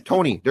coming?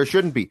 Tony, there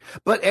shouldn't be.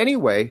 But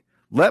anyway,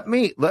 let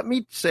me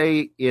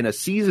say in a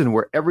season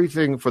where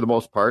everything for the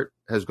most part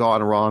has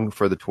gone wrong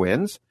for the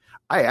Twins,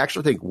 I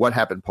actually think what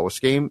happened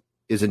post game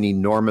is an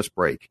enormous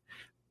break.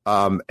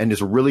 And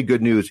is really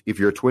good news if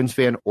you're a Twins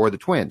fan or the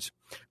Twins,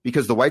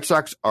 because the White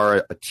Sox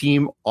are a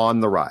team on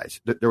the rise.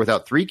 They're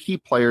without three key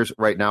players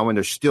right now, and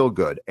they're still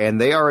good.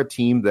 And they are a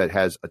team that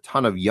has a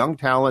ton of young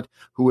talent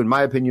who, in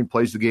my opinion,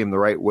 plays the game the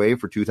right way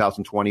for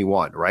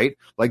 2021, right?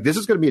 Like this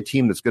is going to be a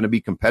team that's going to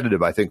be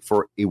competitive, I think,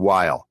 for a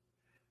while.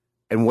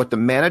 And what the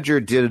manager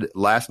did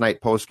last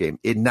night post-game,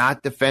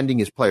 not defending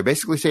his player,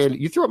 basically saying,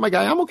 you threw at my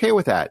guy, I'm okay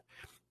with that.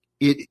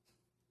 It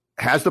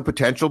has the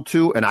potential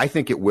to, and I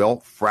think it will,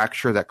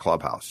 fracture that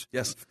clubhouse.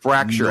 Yes.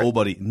 Fracture.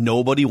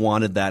 Nobody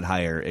wanted that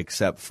hire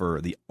except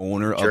for the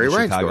owner Jerry of the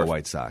Reinsdorf. Chicago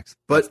White Sox.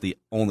 That's the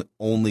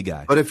only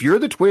guy. But if you're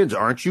the Twins,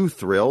 aren't you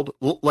thrilled?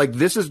 Like,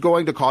 this is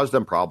going to cause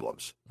them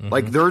problems. Mm-hmm.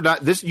 Like, they're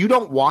not, you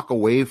don't walk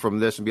away from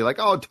this and be like,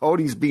 oh,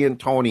 Tony's being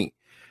Tony.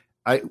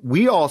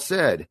 We all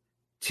said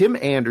Tim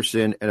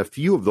Anderson and a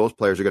few of those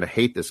players are going to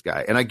hate this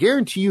guy. And I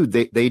guarantee you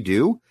they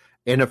do.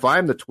 And if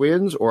I'm the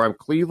Twins or I'm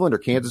Cleveland or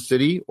Kansas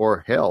City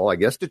or hell, I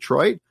guess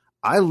Detroit,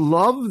 I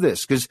love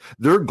this because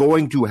they're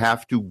going to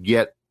have to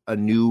get a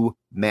new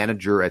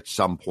manager at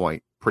some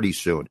point pretty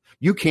soon.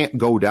 You can't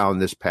go down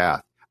this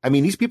path. I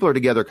mean, these people are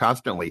together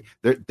constantly.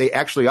 They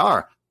actually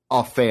are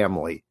a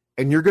family.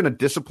 And you're going to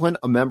discipline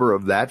a member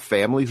of that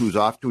family who's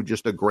off to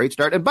just a great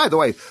start. And by the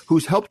way,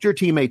 who's helped your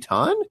team a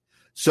ton.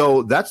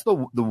 So that's the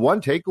one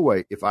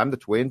takeaway. If I'm the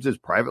Twins is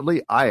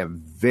privately, I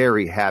am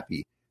very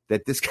happy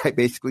that this guy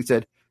basically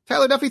said,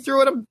 Tyler Duffy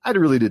threw at him. I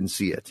really didn't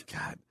see it.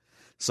 God.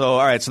 So,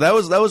 all right. So that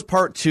was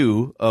part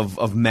two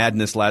of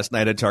madness last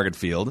night at Target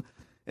Field.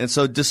 And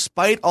so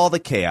despite all the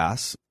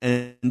chaos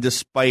and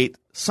despite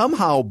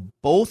somehow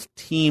both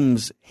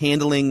teams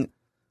handling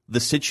the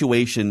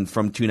situation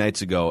from 2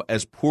 nights ago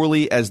as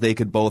poorly as they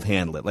could both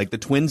handle it, like the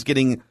Twins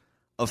getting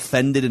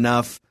offended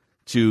enough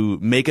to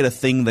make it a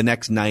thing the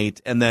next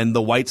night, and then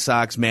the White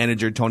Sox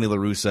manager, Tony La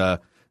Russa,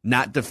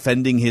 not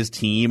defending his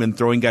team and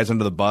throwing guys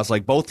under the bus.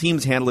 Like, both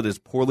teams handled it as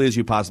poorly as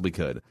you possibly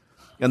could.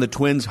 And the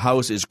Twins'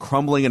 house is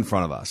crumbling in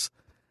front of us.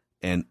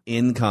 And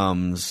in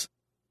comes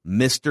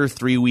Mr.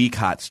 3-week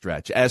hot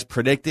stretch. As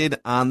predicted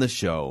on the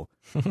show,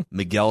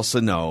 Miguel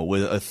Sano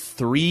with a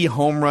 3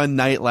 home run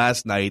night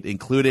last night,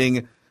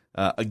 including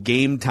a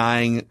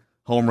game-tying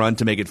home run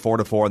to make it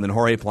 4-4, and then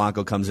Jorge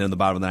Polanco comes in the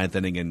bottom of the ninth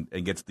inning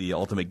and gets the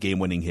ultimate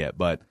game-winning hit.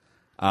 But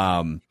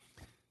welcome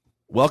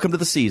to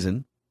the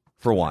season,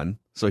 for one.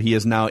 So he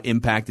has now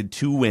impacted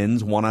 2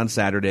 wins, one on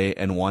Saturday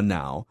and one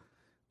now.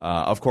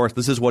 Of course,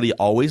 this is what he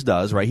always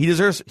does, right? He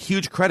deserves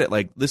huge credit.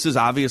 Like, this is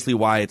obviously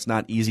why it's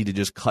not easy to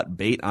just cut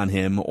bait on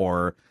him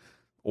or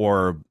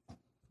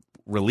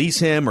release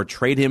him or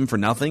trade him for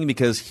nothing,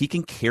 because he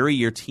can carry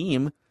your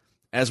team.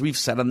 As we've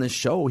said on this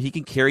show, he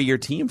can carry your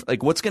team.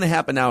 Like, what's going to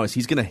happen now is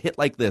he's going to hit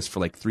like this for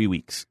like 3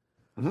 weeks,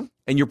 and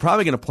you're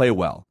probably going to play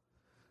well.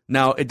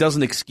 Now, it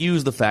doesn't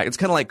excuse the fact. It's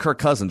kind of like Kirk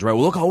Cousins, right?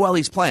 Well, look how well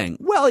he's playing.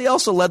 Well, he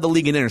also led the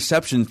league in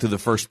interceptions through the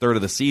first third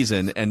of the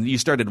season, and you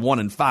started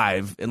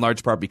 1-5 in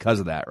large part because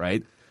of that,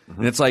 right?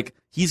 And it's like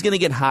he's going to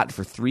get hot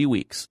for 3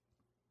 weeks,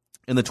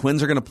 and the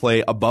Twins are going to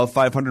play above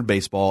 500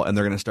 baseball, and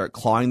they're going to start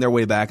clawing their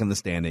way back in the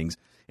standings,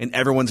 and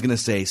everyone's going to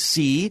say,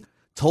 "See,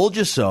 told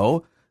you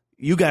so.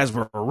 You guys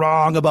were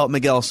wrong about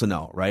Miguel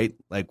Sano," right?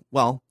 Like,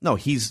 well, no,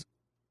 he's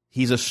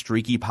a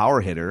streaky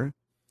power hitter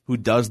who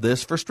does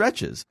this for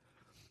stretches.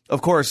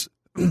 Of course,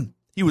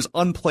 he was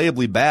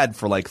unplayably bad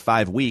for like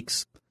 5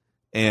 weeks,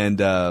 and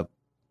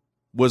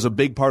was a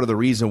big part of the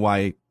reason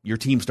why your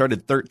team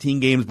started 13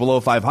 games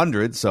below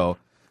 500. So,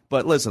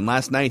 but listen,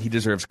 last night he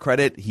deserves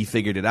credit. He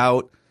figured it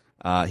out.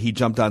 He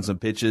jumped on some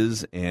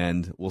pitches,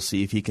 and we'll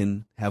see if he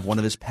can have one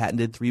of his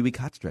patented 3-week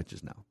hot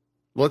stretches now.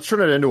 Let's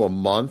turn it into a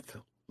month.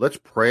 Let's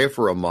pray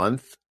for a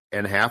month,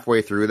 and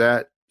halfway through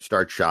that,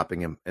 start shopping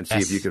him and see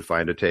if you can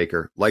find a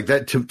taker. Like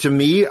that, to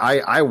me,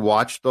 I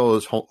watch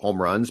those home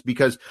runs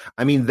because,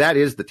 I mean, that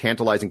is the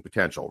tantalizing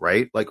potential,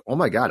 right? Like, oh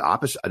my God,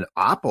 an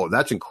Oppo,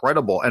 that's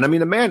incredible. And I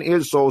mean, the man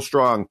is so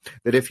strong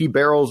that if he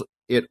barrels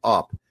it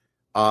up,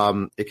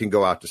 it can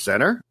go out to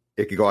center,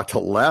 it can go out to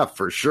left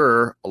for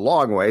sure, a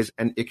long ways,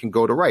 and it can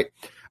go to right.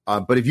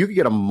 But if you could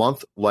get a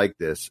month like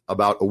this,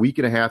 about a week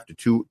and a half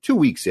to two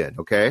weeks in,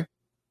 okay?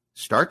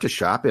 Start to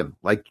shop him.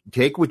 Like,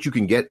 take what you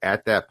can get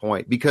at that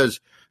point,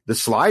 because the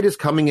slide is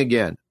coming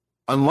again.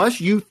 Unless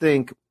you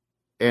think,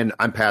 and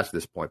I'm past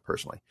this point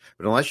personally,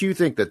 but unless you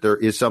think that there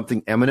is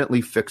something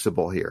eminently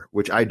fixable here,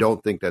 which I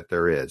don't think that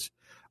there is,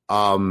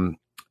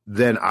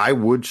 then I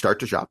would start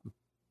to shop him.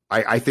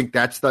 I think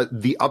that's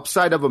the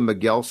upside of a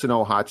Miguel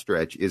Sano hot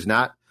stretch is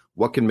not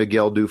what can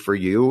Miguel do for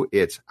you,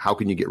 it's how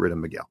can you get rid of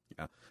Miguel.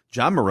 Yeah.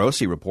 John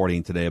Morosi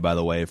reporting today, by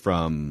the way,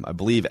 from, I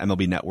believe,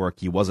 MLB Network.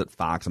 He was at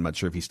Fox. I'm not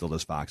sure if he still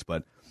does Fox,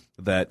 but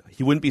that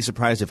he wouldn't be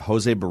surprised if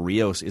Jose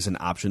Barrios is an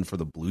option for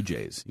the Blue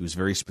Jays. He was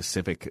very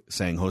specific,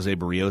 saying Jose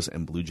Barrios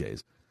and Blue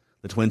Jays.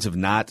 The Twins have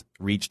not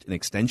reached an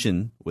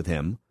extension with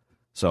him,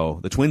 so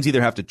the Twins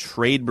either have to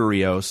trade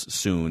Barrios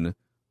soon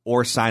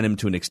or sign him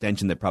to an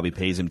extension that probably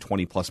pays him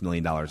 $20+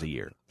 million a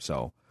year.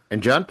 So,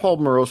 and John Paul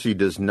Morosi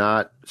does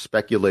not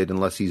speculate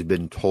unless he's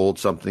been told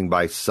something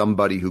by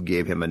somebody who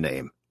gave him a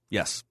name.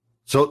 Yes.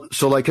 So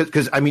like,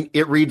 because I mean,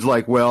 it reads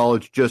like, well,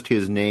 it's just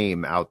his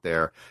name out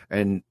there,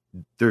 and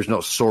there's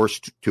no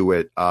source to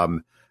it.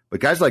 But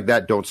guys like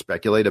that don't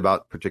speculate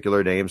about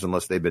particular names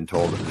unless they've been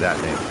told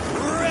that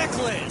name.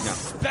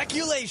 Reckless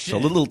speculation. So a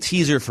little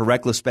teaser for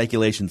Reckless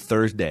Speculation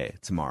Thursday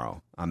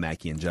tomorrow on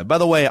Mackey and Judd. By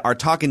the way, our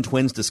Talkin'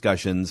 Twins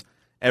discussions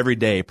every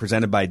day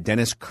presented by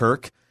Dennis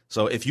Kirk.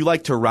 So if you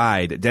like to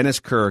ride, Dennis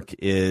Kirk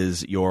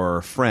is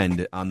your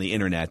friend on the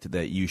internet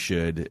that you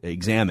should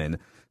examine.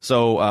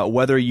 So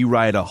whether you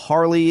ride a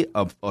Harley,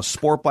 a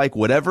sport bike,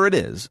 whatever it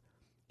is,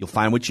 you'll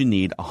find what you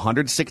need.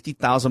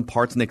 160,000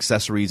 parts and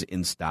accessories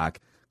in stock,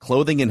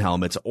 clothing and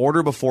helmets.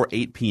 Order before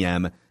 8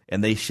 p.m.,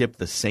 and they ship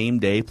the same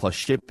day, plus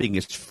shipping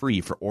is free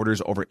for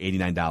orders over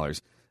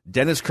 $89.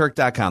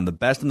 DennisKirk.com, the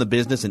best in the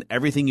business and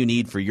everything you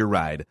need for your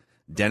ride.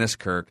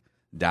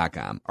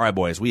 DennisKirk.com. All right,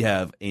 boys, we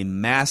have a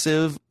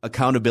massive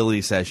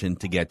accountability session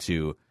to get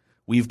to.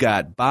 We've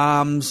got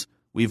bombs.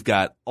 We've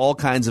got all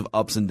kinds of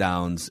ups and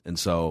downs, and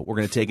so we're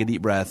going to take a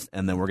deep breath,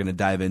 and then we're going to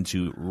dive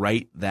into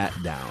Write That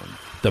Down.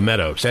 The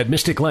Meadows at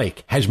Mystic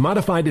Lake has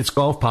modified its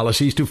golf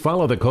policies to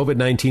follow the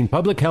COVID-19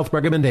 public health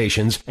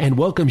recommendations and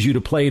welcomes you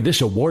to play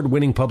this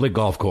award-winning public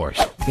golf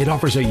course. It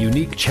offers a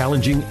unique,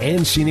 challenging,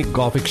 and scenic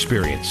golf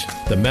experience.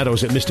 The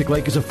Meadows at Mystic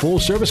Lake is a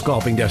full-service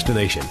golfing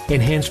destination,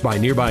 enhanced by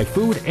nearby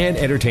food and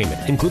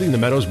entertainment, including the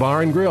Meadows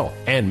Bar and Grill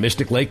and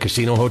Mystic Lake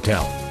Casino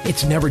Hotel.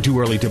 It's never too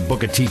early to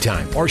book a tee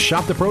time or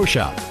shop the pro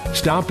shop.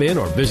 Stop in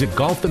or visit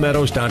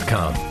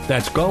golfthemeadows.com.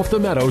 That's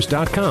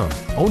golfthemeadows.com.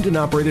 Owned and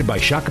operated by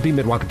Shakopee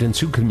Mdewakanton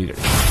Sioux Community.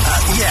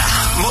 Yeah,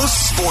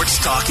 most sports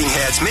talking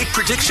heads make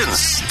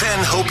predictions, then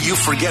hope you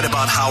forget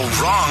about how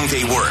wrong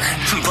they were.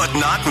 But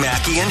not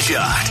Mackey and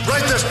Judd.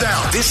 Write this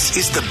down. This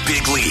is the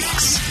big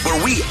leagues, where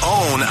we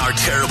own our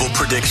terrible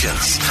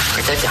predictions.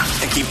 Write that down.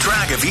 And keep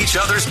track of each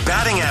other's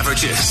batting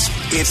averages.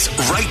 It's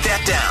Write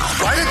That Down.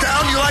 Write it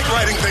down. You like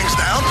writing things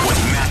down. With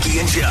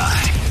Mackey and Judd.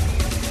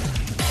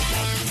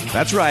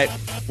 That's right.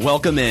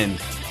 Welcome in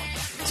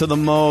to the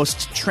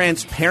most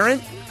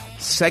transparent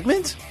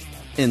segment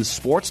in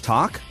sports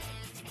talk,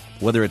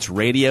 whether it's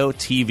radio,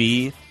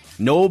 TV,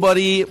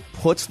 Nobody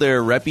puts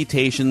their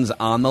reputations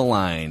on the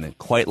line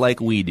quite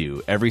like we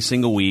do every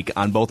single week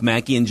on both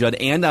Mackey and Judd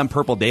and on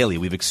Purple Daily.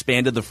 We've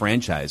expanded the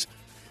franchise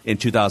in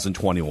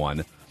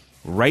 2021.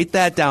 Write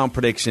that down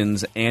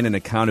predictions and an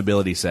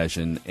accountability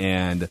session.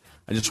 And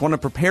I just want to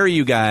prepare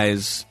you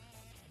guys.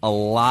 A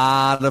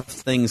lot of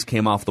things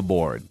came off the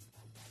board.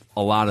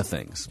 A lot of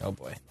things. Oh,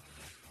 boy.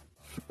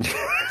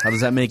 How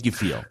does that make you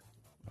feel?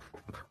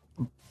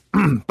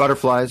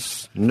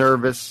 Butterflies,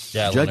 nervous.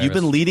 Yeah, Judd, you've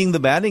been leading the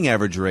batting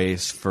average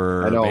race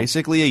for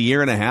basically a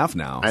year and a half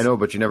now. I know,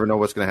 but you never know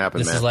what's going to happen,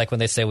 This man. is like when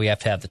they say we have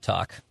to have the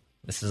talk.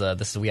 This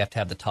is we have to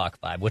have the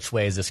talk vibe. Which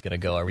way is this going to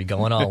go? Are we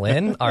going all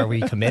in? Are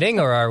we committing,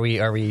 or are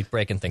we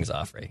breaking things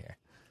off right here?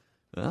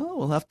 Well,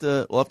 we'll have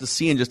to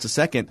see in just a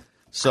second.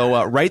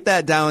 So write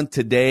that down.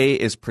 Today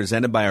is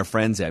presented by our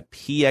friends at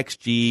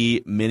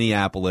PXG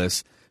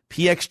Minneapolis.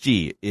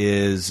 PXG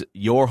is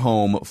your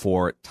home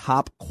for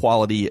top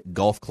quality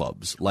golf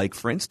clubs, like,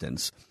 for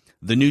instance,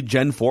 the new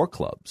Gen 4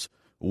 clubs,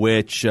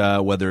 which,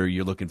 whether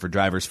you're looking for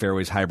drivers,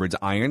 fairways, hybrids,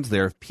 irons,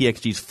 they're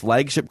PXG's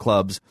flagship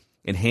clubs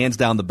and hands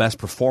down the best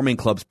performing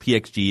clubs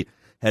PXG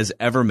has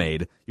ever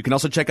made. You can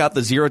also check out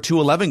the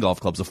 0211 golf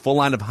clubs, a full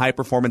line of high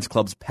performance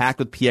clubs packed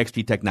with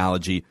PXG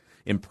technology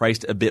and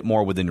priced a bit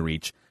more within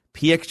reach.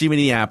 PXG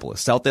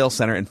Minneapolis, Southdale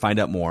Center, and find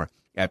out more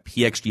at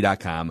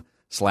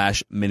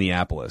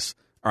pxg.com/Minneapolis.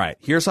 All right,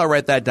 here's how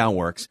Write That Down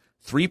works.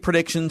 3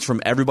 predictions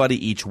from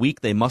everybody each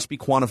week. They must be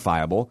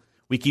quantifiable.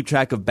 We keep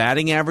track of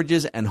batting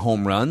averages and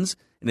home runs.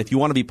 And if you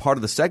want to be part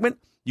of the segment,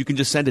 you can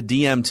just send a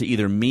DM to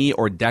either me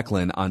or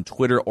Declan on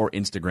Twitter or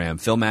Instagram.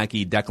 Phil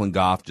Mackey, Declan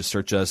Goff. Just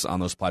search us on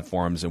those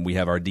platforms, and we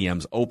have our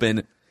DMs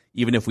open,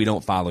 even if we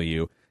don't follow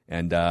you.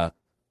 And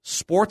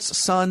Sports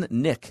Son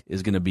Nick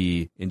is going to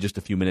be, in just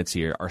a few minutes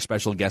here, our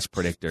special guest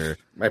predictor.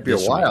 Might be a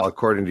while,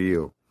 according to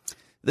you.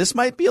 This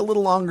might be a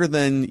little longer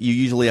than you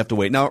usually have to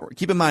wait. Now,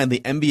 keep in mind, the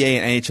NBA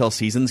and NHL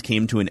seasons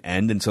came to an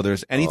end, and so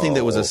there's anything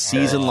that was a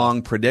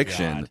season-long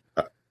prediction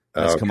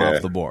has come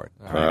off the board.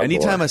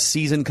 Anytime a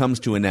season comes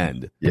to an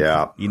end,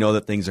 you know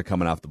that things are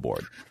coming off the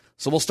board.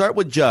 So we'll start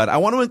with Judd. I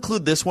want to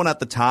include this one at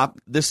the top.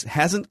 This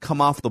hasn't come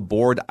off the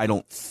board, I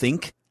don't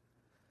think,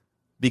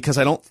 because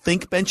I don't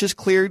think benches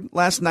cleared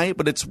last night,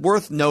 but it's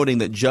worth noting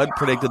that Judd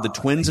predicted the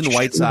Twins and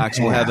White Sox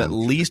will have at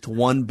least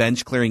one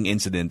bench clearing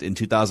incident in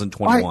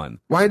 2021.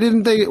 Why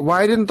didn't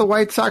the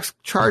White Sox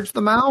charge the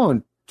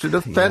mound to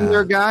defend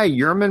their guy,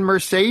 Yerman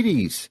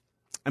Mercedes?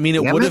 I mean,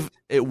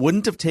 it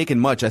wouldn't have taken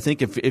much. I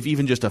think if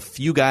even just a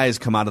few guys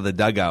come out of the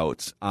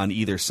dugouts on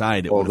either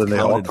side, it would have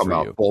counted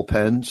for you.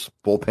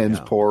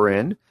 Bullpens pour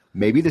in.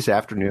 Maybe this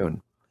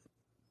afternoon.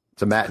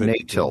 It's a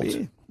matinee tilt.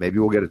 Maybe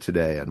we'll get it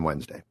today on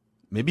Wednesday.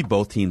 Maybe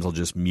both teams will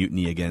just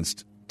mutiny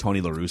against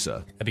Tony La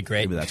Russa. That'd be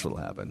great. Maybe that's what'll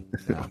happen.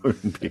 That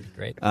would be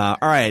great. All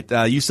right.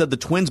 You said the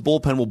Twins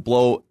bullpen will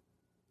blow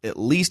at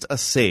least a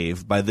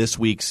save by this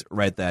week's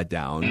Write That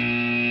Down.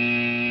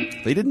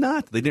 They did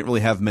not. They didn't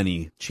really have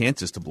many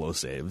chances to blow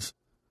saves.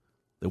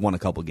 They won a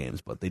couple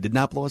games, but they did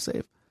not blow a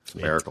save. It's a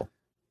miracle.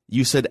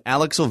 You said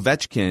Alex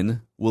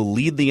Ovechkin will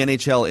lead the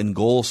NHL in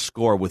goals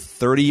scored with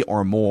 30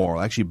 or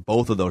more. Actually,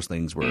 both of those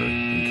things were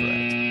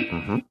incorrect.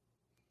 Mm-hmm.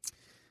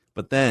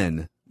 But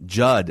then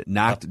Judd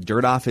knocked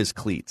dirt off his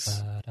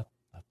cleats,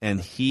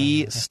 and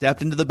he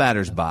stepped into the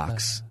batter's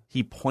box.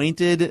 He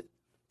pointed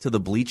to the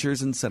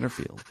bleachers in center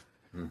field,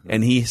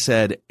 and he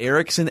said,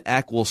 Eriksson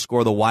Ek will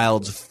score the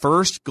Wild's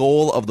first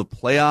goal of the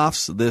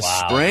playoffs this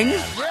spring.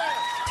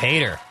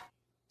 Tater.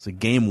 It's a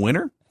game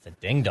winner. It's a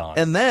ding-dong.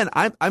 And then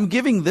I'm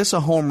giving this a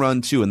home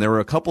run, too, and there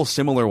were a couple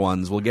similar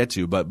ones we'll get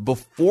to. But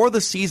before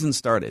the season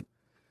started,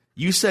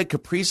 you said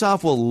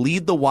Kaprizov will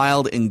lead the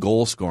Wild in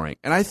goal scoring.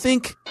 And I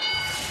think,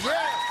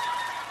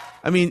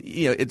 I mean,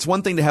 it's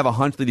one thing to have a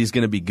hunch that he's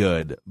going to be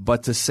good,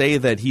 but to say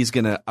that he's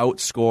going to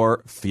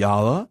outscore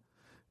Fiala,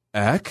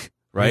 Ek,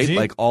 right? Easy.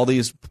 Like all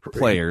these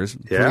players.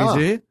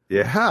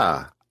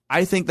 Yeah.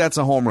 I think that's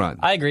a home run.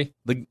 I agree.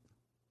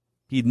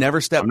 He'd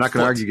never step I'm not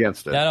going to argue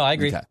against it. Yeah, no, I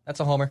agree. Okay. That's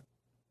a homer.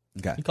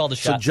 Okay. He called a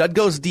shot. So Judd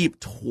goes deep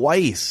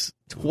twice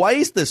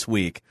this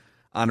week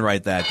on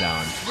Write That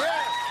Down.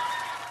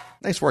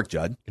 Nice work,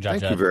 Judd. Good job,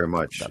 Thank Judd. you very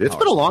much. It's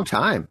been a long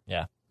time.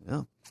 Yeah.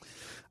 All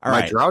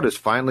My right. drought is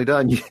finally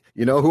done.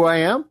 You know who I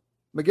am?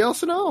 Miguel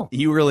Sano.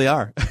 You really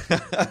are.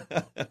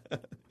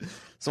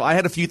 So I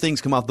had a few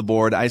things come off the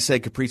board. I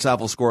said Kaprizov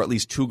will score at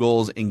least 2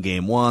 goals in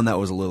Game 1. That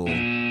was a little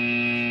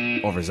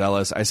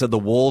overzealous. I said the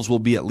Wolves will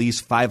be at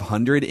least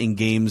 500 in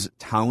games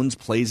Towns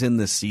plays in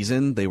this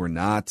season. They were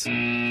not.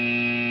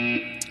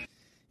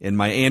 And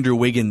my Andrew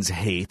Wiggins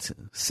hate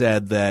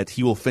said that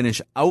he will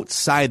finish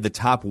outside the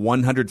top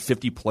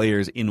 150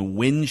 players in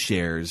win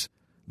shares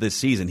this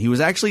season. He was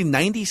actually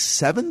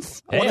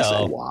 97th. I want to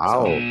say.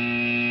 Wow.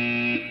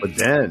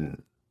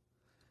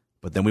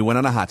 But then we went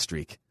on a hot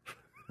streak.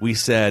 We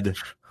said,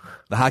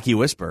 the Hockey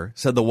Whisperer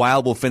said the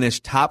Wild will finish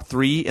top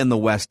 3 in the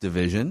West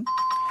Division.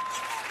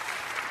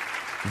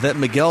 That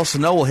Miguel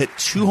Sano will hit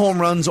 2 home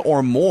runs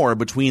or more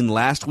between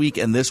last week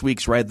and this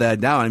week's Write That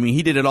Down. I mean,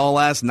 he did it all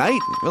last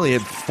night. Really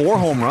had 4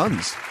 home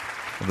runs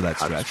over that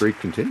stretch. Hot streak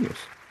continues.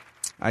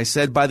 I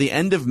said by the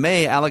end of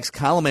May, Alex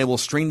Colomé will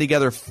string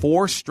together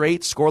 4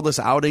 straight scoreless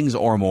outings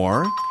or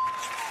more. I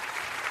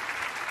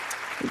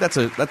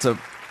think that's a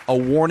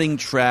warning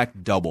track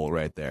double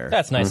right there.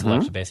 That's nice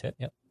extra base hit.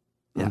 Yep.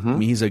 Yeah, I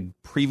mean, he's a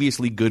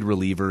previously good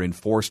reliever, and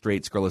 4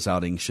 straight scoreless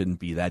outings shouldn't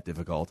be that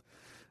difficult.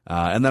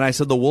 And then I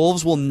said the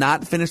Wolves will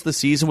not finish the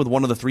season with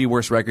one of the 3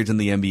 worst records in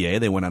the NBA.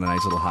 They went on a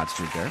nice little hot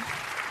streak there.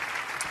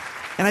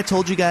 And I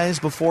told you guys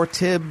before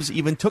Tibbs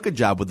even took a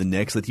job with the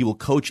Knicks that he will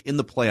coach in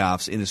the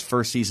playoffs in his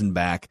first season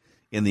back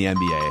in the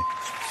NBA.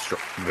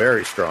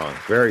 Very strong.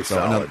 Very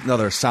solid.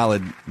 Another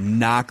solid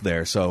knock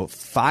there. So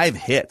 5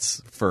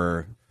 hits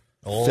for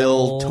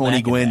Phil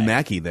Tony Gwynn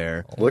Mackey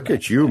there. Look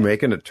at you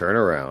making a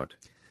turnaround.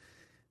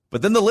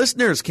 But then the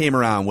listeners came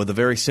around with a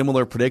very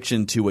similar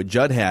prediction to what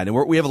Judd had. And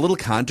we have a little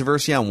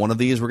controversy on one of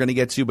these we're going to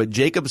get to. But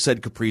Jacob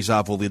said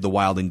Kaprizov will lead the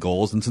Wild in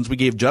goals. And since we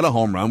gave Judd a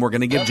home run, we're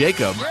going to give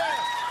Jacob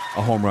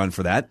a home run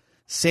for that.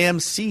 Sam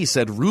C.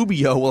 said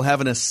Rubio will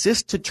have an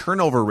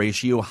assist-to-turnover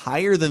ratio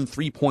higher than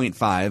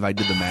 3.5. I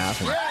did the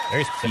math,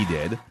 and he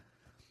did.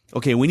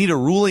 Okay, we need a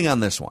ruling on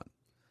this one.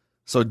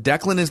 So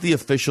Declan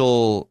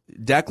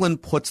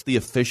puts the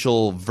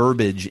official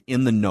verbiage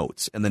in the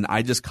notes, and then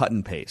I just cut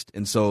and paste.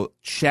 And so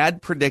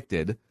Chad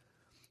predicted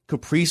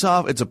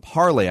Kaprizov, it's a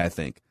parlay, I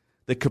think,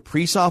 that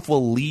Kaprizov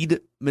will lead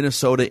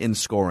Minnesota in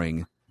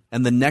scoring,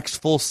 and the next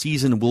full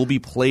season will be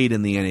played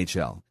in the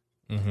NHL.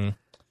 Mm-hmm.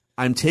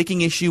 I'm taking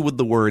issue with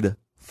the word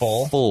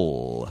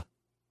full.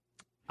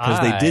 Because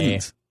they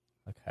didn't.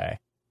 Okay.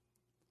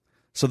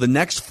 So the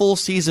next full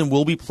season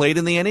will be played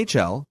in the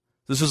NHL.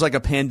 This was like a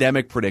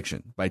pandemic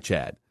prediction by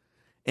Chad.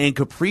 And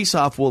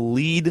Kaprizov will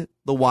lead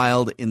the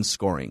Wild in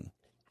scoring.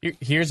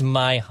 Here's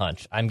my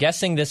hunch. I'm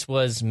guessing this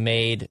was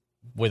made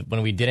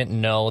when we didn't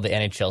know the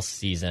NHL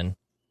season.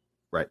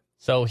 Right.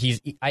 So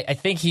I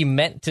think he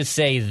meant to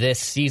say this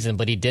season,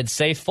 but he did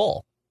say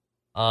full.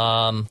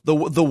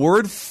 The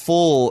word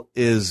full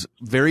is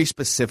very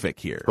specific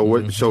here.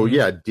 So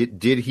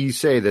did he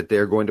say that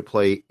they're going to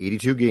play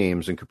 82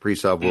 games and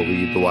Kaprizov will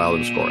lead the Wild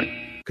in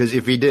scoring? Because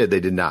if he did, they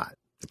did not.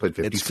 They played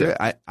 56.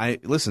 I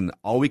listen.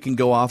 All we can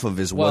go off of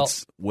is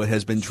what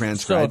has been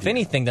transcribed. So if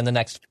anything, then the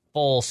next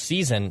full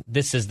season,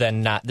 this is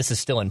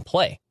still in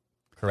play,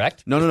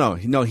 correct? No.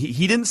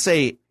 He didn't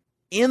say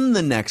in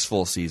the next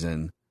full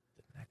season,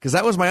 because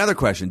that was my other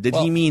question. Did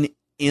he mean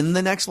in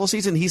the next full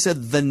season? He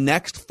said the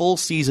next full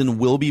season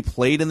will be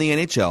played in the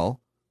NHL.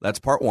 That's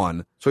part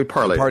 1. So he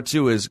parlayed. Part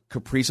 2 is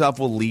Kaprizov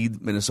will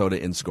lead Minnesota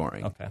in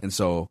scoring. Okay. And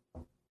so,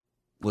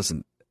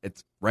 listen,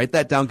 write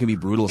that down can be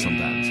brutal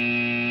sometimes.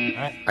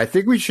 I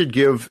think we should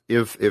give,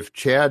 if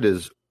Chad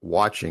is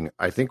watching,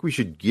 I think we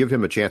should give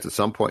him a chance at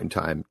some point in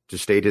time to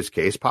state his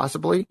case,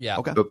 possibly. Yeah.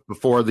 Okay.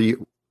 Before the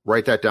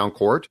write that down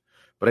court.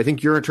 But I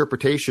think your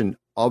interpretation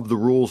of the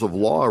rules of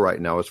law right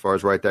now, as far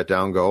as write that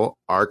down go,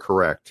 are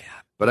correct. Yeah.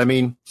 But I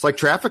mean, it's like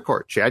traffic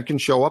court. Chad can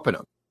show up in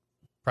them,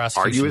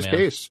 argue his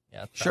case.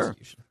 Yeah, sure.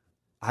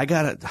 I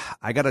got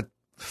a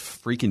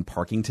freaking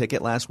parking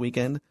ticket last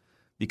weekend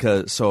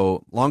because.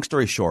 So long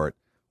story short,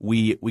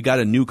 we got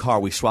a new car.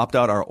 We swapped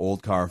out our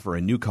old car for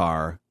a new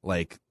car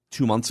like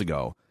 2 months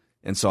ago,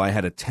 and so I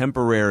had a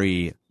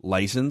temporary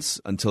license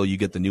until you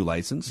get the new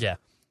license. Yeah.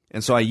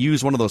 And so I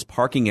used one of those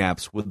parking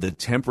apps with the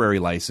temporary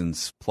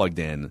license plugged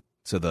in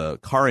to the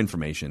car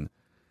information.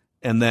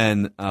 And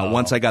then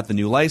once I got the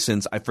new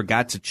license, I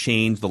forgot to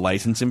change the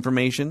license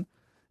information.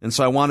 And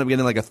so I wound up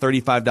getting like a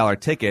 $35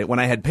 ticket when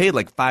I had paid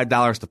like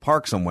 $5 to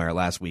park somewhere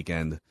last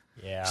weekend.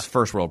 Yeah. It's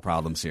first world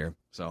problems here.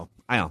 So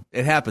I know.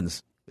 It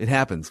happens. It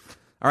happens.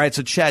 All right.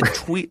 So Chad,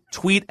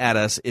 tweet at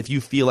us if you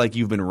feel like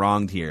you've been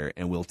wronged here,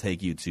 and we'll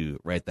take you to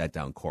write that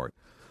down court.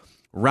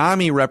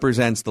 Rami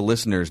represents the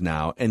listeners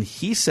now, and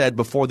he said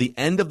before the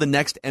end of the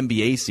next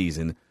NBA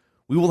season,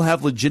 we will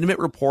have legitimate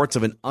reports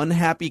of an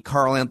unhappy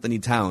Karl Anthony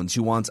Towns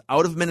who wants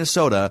out of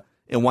Minnesota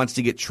and wants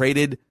to get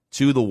traded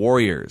to the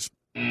Warriors.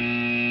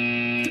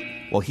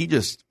 Well, he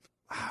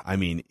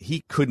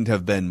couldn't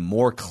have been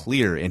more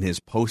clear in his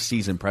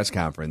postseason press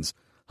conference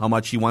how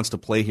much he wants to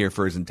play here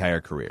for his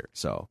entire career.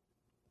 So,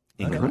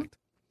 incorrect.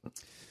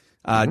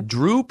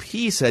 Drew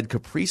P. said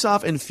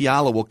Kaprizov and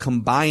Fiala will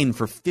combine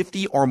for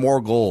 50 or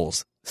more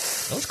goals.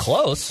 That was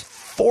close.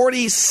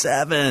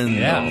 47.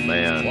 Yeah. Oh,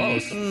 man.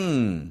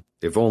 Close.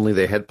 If only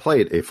they had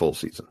played a full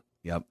season.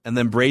 Yep. And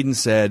then Braden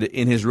said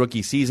in his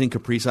rookie season,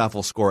 Kaprizov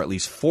will score at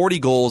least 40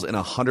 goals and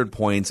 100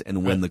 points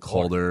and win the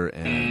Calder.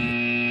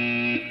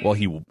 And, well,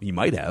 he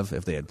might have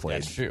if they had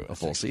played a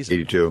full season.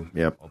 82,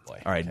 yep. Oh,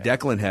 boy. All right. Okay.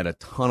 Declan had a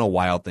ton of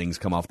wild things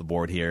come off the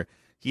board here.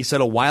 He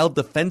said a Wild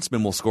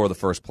defenseman will score the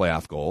first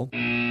playoff goal.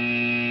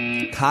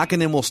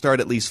 Kakkonen will start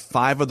at least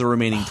 5 of the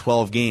remaining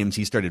 12 games.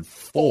 He started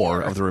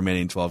 4 of the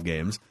remaining 12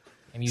 games.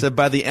 Said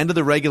by the end of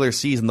the regular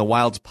season, the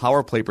Wild's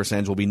power play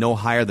percentage will be no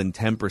higher than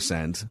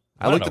 10%.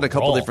 I looked at a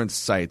couple different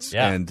sites,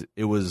 and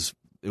it was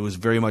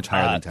very much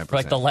higher than 10%. For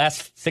like the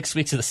last 6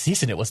 weeks of the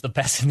season, it was the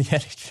best in the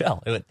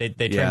NHL.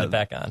 They turned it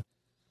back on.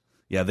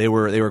 Yeah, they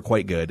were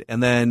quite good.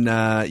 And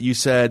then you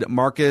said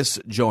Marcus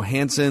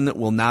Johansson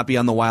will not be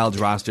on the Wild's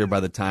roster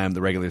by the time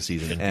the regular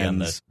season ends. On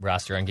the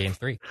roster on Game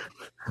 3.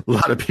 A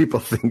lot of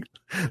people think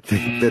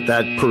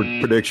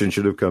that prediction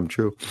should have come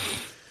true.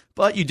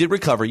 But you did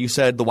recover. You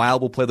said the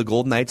Wild will play the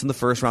Golden Knights in the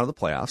first round of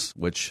the playoffs,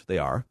 which they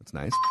are. That's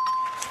nice.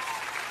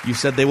 You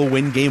said they will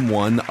win Game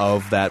 1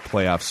 of that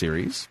playoff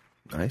series.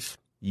 Nice.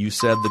 You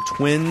said the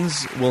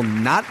Twins will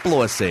not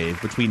blow a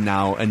save between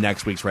now and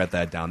next week's. Write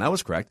that down. That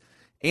was correct.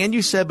 And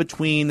you said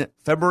between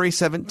February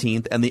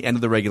 17th and the end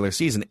of the regular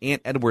season,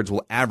 Ant Edwards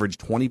will average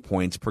 20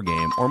 points per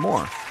game or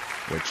more,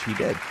 which he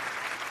did.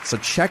 So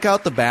check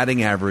out the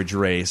batting average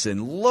race,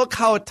 and look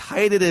how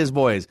tight it is,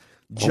 boys.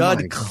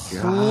 Judd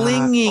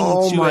clinging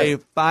to a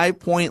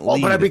 5-point lead.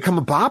 Oh, but I become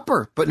a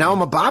bopper. But now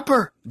I'm a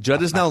bopper.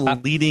 Judd is now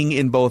leading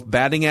in both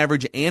batting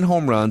average and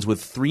home runs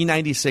with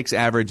 396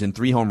 average and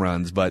 3 home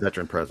runs. But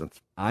veteran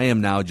presence. I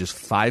am now just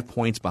 5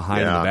 points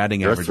behind the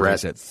batting average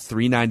race at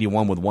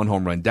 391 with 1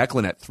 home run.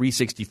 Declan at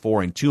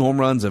 364 and 2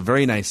 home runs, a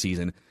very nice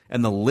season.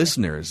 And the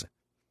listeners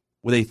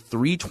with a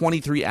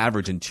 323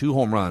 average and 2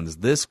 home runs.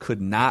 This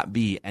could not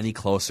be any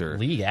closer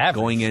league average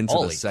going into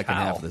Holy the second cow.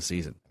 half of the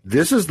season.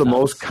 This is the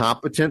most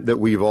competent that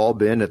we've all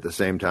been at the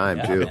same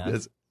time, too.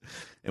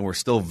 And we're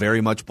still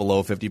very much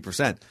below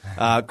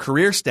 50%.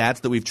 Career stats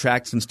that we've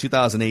tracked since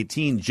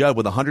 2018, Judd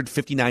with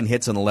 159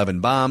 hits and 11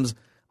 bombs.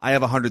 I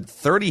have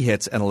 130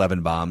 hits and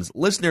 11 bombs.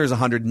 Listeners,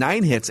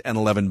 109 hits and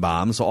 11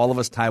 bombs. So all of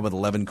us tied with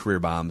 11 career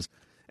bombs.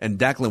 And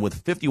Declan with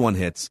 51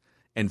 hits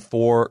and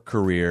 4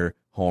 career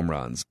home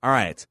runs. All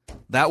right,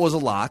 that was a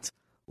lot.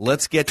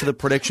 Let's get to the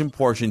prediction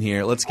portion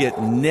here. Let's get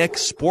Nick,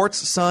 Sports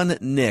Son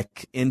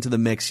Nick, into the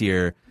mix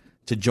here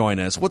to join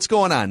us. What's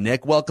going on,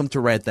 Nick? Welcome to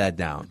Write That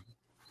Down.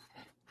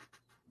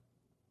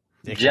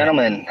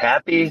 Gentlemen,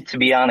 happy to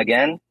be on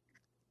again.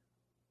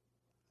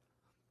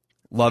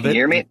 Love it. Can you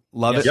hear me?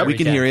 Love it. Yep. We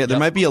can hear you. There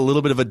might be a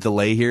little bit of a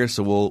delay here,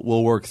 so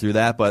we'll work through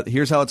that. But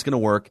here's how it's going to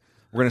work.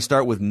 We're going to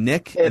start with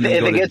Nick. If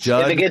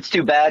it gets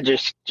too bad,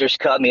 just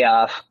cut me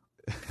off.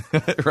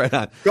 Right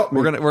on.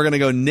 We're gonna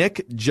go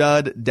Nick,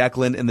 Judd,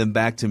 Declan, and then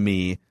back to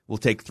me. We'll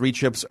take 3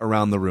 trips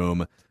around the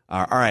room.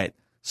 All right,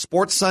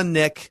 Sports Son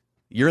Nick,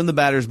 you're in the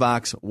batter's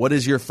box. What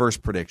is your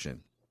first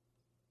prediction?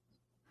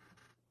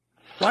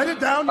 Write it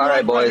down. All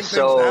right, boys.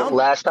 So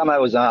last time I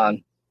was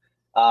on,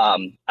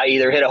 I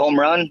either hit a home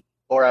run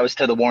or I was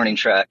to the warning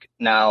track.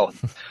 Now,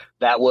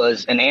 that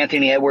was an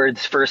Anthony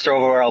Edwards first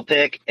overall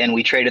pick, and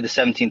we traded the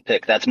 17th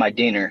pick. That's my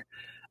dinner.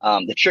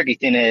 The tricky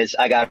thing is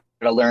I got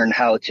to learn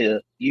how to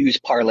use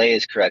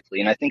parlays correctly,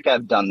 and I think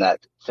I've done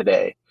that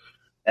today.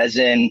 As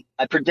in,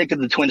 I predicted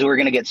the Twins were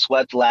going to get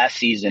swept last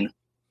season,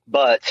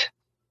 but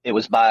it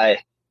was by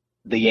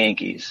the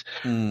Yankees,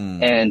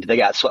 and they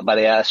got swept by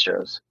the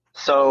Astros.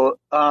 So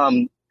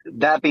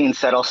that being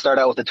said, I'll start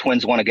out with the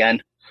Twins one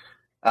again.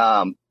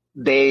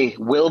 They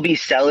will be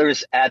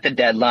sellers at the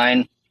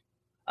deadline.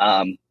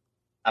 I'm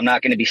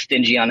not going to be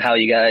stingy on how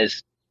you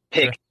guys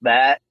pick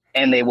that,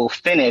 and they will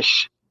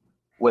finish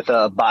with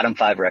a bottom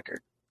 5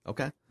 record.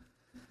 Okay.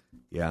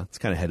 Yeah, it's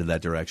kind of headed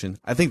that direction.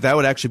 I think that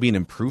would actually be an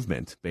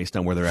improvement based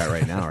on where they're at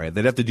right now, right?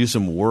 They'd have to do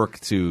some work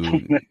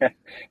to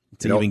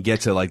even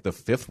get to like the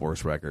 5th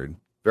worst record.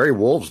 Very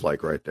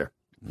Wolves-like right there.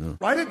 Yeah.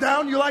 Write it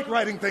down. You like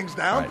writing things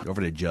down. All right,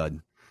 over to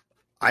Judd.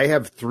 I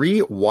have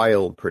 3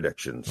 Wild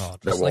predictions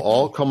that will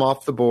all come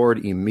off the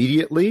board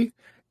immediately,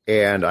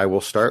 and I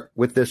will start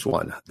with this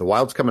one. The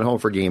Wild's coming home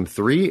for Game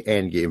 3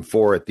 and Game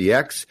 4 at the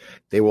X.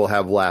 They will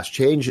have last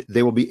change.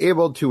 They will be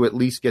able to at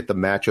least get the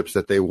matchups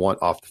that they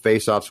want off the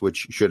faceoffs,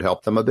 which should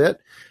help them a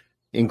bit,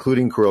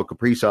 including Kirill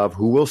Kaprizov,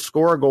 who will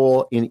score a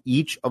goal in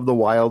each of the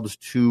Wild's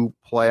 2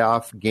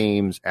 playoff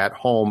games at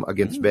home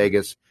against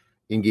Vegas.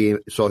 In game,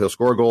 so he'll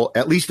score a goal,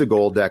 at least a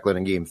goal, Declan,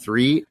 in Game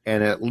 3,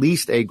 and at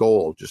least a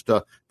goal, just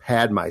to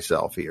pad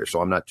myself here,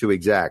 so I'm not too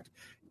exact,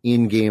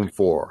 in Game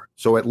 4.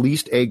 So at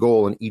least a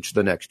goal in each of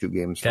the next 2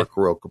 games for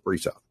Kirill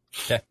Kaprizov.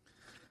 Okay.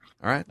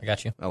 All right. I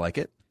got you. I like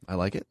it.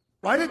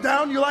 Write it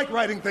down. You like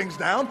writing things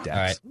down. All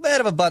right.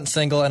 Bit of a bunt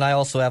single, and I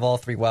also have all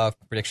 3 Wild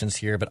predictions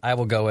here, but I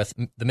will go with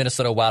the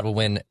Minnesota Wild will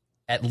win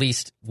at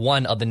least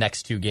one of the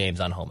next 2 games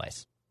on home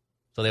ice.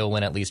 So they will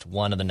win at least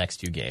one of the next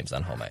 2 games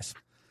on home ice.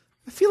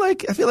 I feel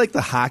like the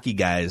hockey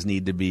guys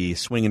need to be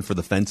swinging for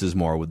the fences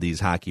more with these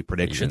hockey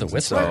predictions. You're the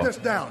whistle. Write this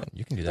down.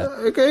 You can do that.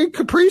 Okay,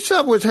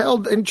 Kaprizov was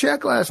held in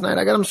check last night.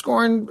 I got him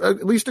scoring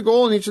at least a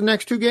goal in each of the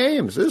next 2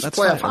 games. This is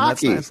playoff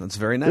hockey. That's nice. That's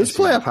very nice. This is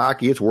playoff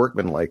hockey. It's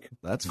workmanlike.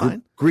 That's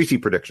fine. Greasy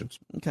predictions.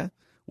 Okay.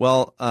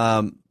 Well,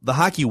 the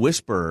Hockey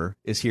Whisperer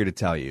is here to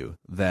tell you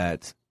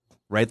that,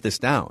 write this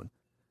down,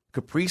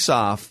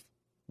 Kaprizov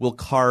will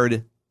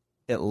card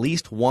at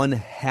least 1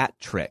 hat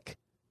trick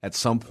at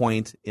some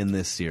point in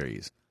this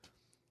series.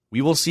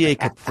 We will see a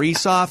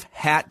Kaprizov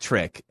hat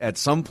trick at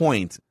some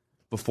point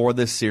before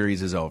this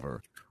series is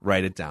over.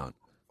 Write it down.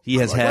 He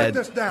has had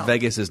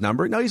Vegas'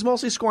 number. Now, he's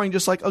mostly scoring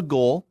just like a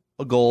goal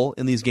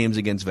in these games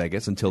against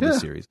Vegas until this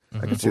series.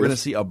 We're going to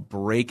see a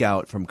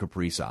breakout from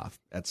Kaprizov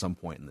at some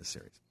point in this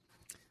series.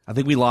 I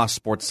think we lost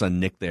Sports Son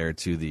Nick there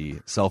to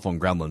the cell phone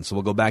gremlin, so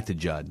we'll go back to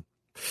Judd.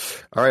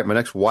 All right, my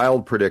next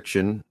wild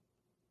prediction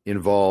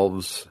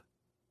involves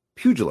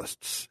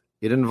pugilists.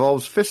 It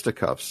involves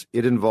fisticuffs.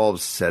 It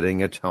involves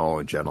setting a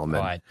tone,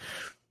 gentlemen. Right.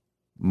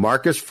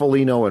 Marcus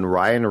Foligno and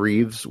Ryan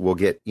Reeves will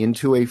get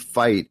into a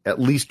fight, at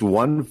least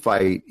one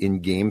fight, in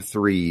Game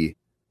 3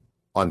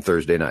 on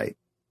Thursday night.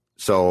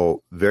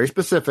 So, very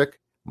specific,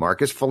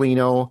 Marcus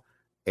Foligno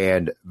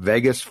and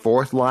Vegas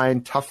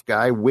fourth-line tough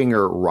guy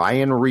winger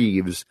Ryan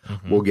Reeves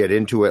will get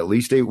into at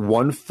least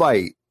one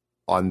fight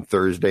on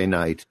Thursday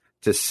night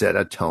to set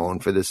a tone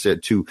for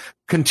to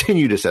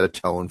continue to set a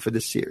tone for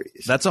the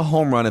series. That's a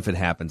home run if it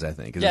happens, I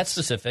think. Yeah, it's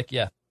specific,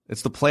 yeah.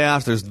 It's the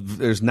playoffs.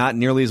 There's not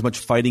nearly as much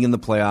fighting in the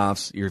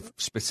playoffs. You're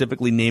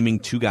specifically naming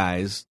two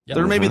guys. Yep.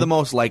 They're maybe the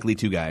most likely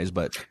two guys,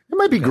 but it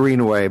might be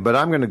Greenway, but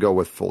I'm going to go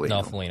with Foligno.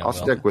 No, Foligno. I'll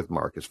stick with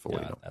Marcus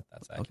Foligno. Yeah,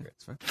 that's accurate.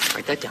 Okay,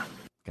 write that down.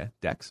 Okay,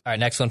 Dex. All right,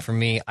 next one for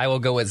me. I will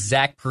go with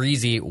Zach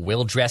Parise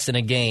will dress in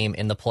a game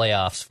in the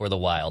playoffs for the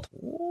Wild.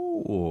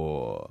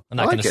 Ooh. I'm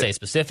not going to say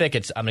specific.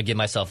 I'm going to give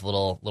myself a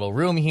little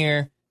room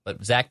here,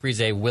 but Zach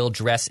Parise will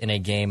dress in a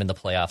game in the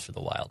playoffs for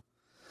the Wild.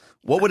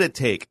 What would it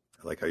take?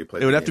 I like how you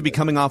play. It would have to be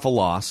coming off a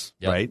loss,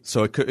 right?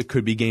 So it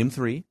could be Game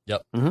 3.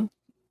 Yep. Mm-hmm.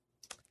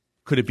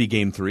 Could it be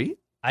Game 3?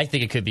 I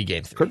think it could be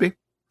Game 3. Could be.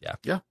 Yeah.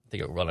 Yeah. I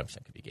think it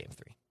 100% could be Game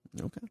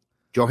 3. Okay.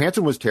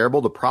 Johansson was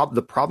terrible. The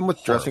problem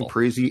with dressing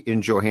Parise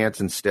in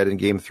Johansson instead in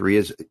Game 3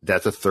 is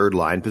that's a third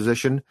line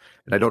position,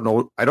 and I don't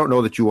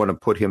know that you want to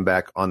put him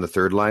back on the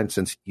third line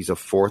since he's a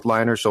fourth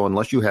liner. So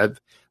unless you have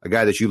a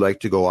guy that you like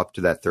to go up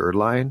to that third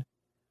line,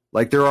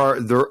 like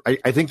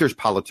I think there's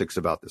politics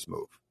about this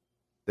move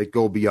that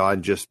go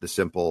beyond just the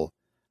simple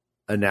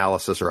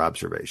analysis or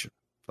observation.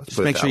 Let's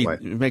just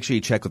make sure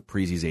you check with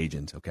Parise's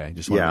agent. Okay.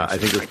 Just I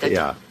think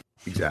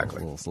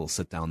exactly. A little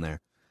sit down there.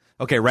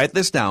 Okay, write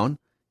this down.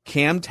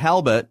 Cam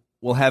Talbot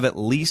will have at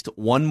least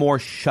one more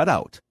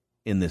shutout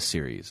in this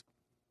series.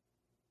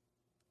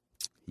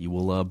 He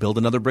will build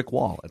another brick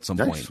wall at some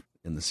point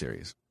in the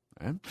series.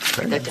 All right?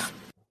 Write that down.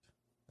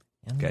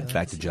 Okay,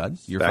 back to Judd.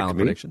 Your final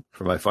prediction.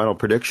 For my final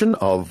prediction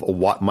of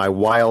my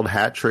wild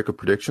hat trick of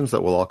predictions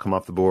that will all come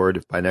off the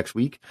board by next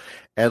week,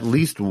 at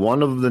least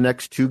one of the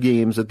next two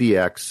games at the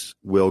X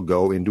will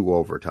go into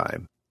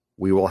overtime.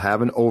 We will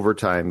have an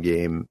overtime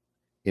game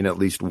in at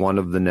least one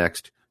of the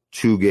next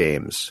two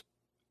games.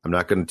 I'm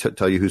not going to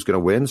tell you who's going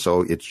to win,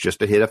 so it's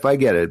just a hit if I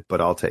get it,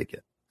 but I'll take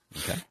it.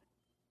 Okay.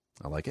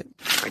 I like it.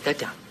 Write that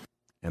down.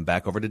 And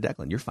back over to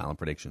Declan. Your final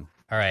prediction.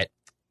 All right.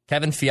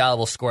 Kevin Fiala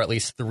will score at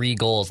least 3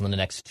 goals in the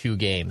next 2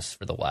 games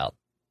for the Wild. So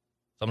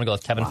I'm going to go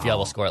with Kevin Fiala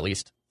will score at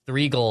least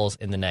 3 goals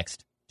in the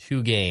next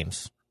 2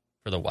 games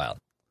for the Wild.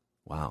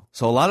 Wow.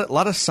 So a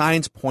lot of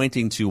signs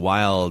pointing to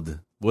Wild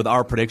with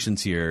our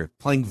predictions here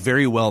playing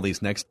very well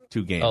these next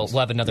 2 games. Oh, we'll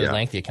have another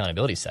lengthy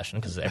accountability session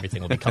because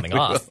everything will be coming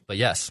off. But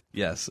yes.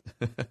 Yes.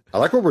 I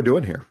like what we're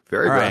doing here.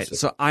 Very aggressive. Right,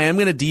 so I am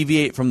going to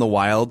deviate from the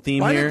Wild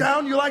theme here. Write it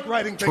down. You like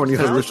writing things Tony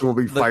down. LaRussa will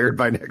be fired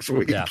by next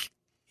week. Yeah.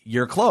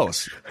 You're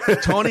close.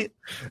 Tony,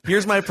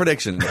 here's my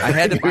prediction. I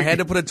had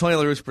to put a Tony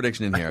LaRussa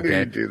prediction in here, okay?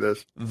 You do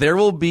this. There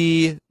will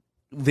be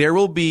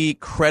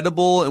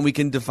credible, and we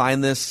can define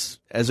this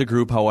as a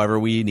group however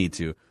we need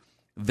to.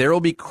 There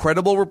will be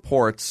credible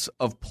reports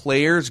of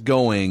players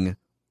going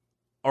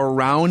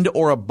around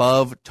or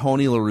above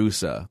Tony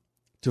LaRussa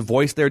to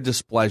voice their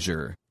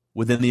displeasure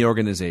within the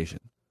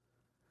organization.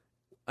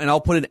 And I'll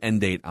put an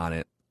end date on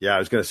it. Yeah, I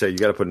was going to say, you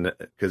got to put an,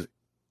 because,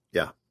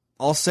 yeah.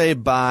 I'll say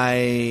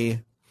by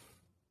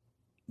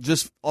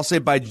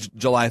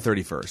July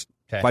 31st.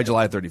 Okay. By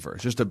July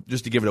 31st,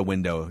 just to give it a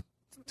window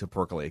to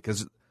percolate.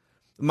 Because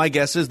my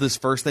guess is this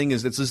first thing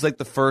it's just like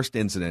the first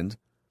incident,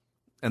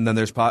 and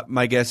then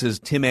my guess is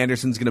Tim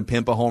Anderson's going to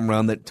pimp a home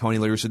run that Tony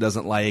LaRussa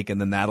doesn't like,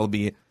 and then that'll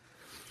be.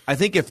 I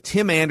think if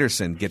Tim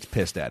Anderson gets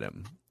pissed at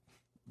him,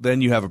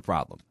 then you have a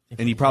problem,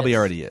 and he probably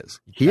already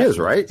is. He is,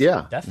 right?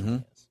 Yeah,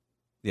 definitely is.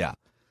 Yeah.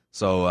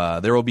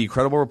 So there will be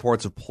credible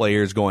reports of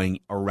players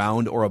going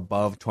around or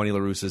above Tony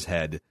LaRussa's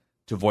head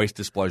to voice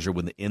displeasure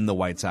within the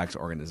White Sox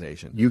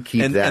organization. You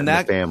keep that in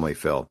the family,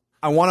 Phil.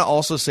 I want to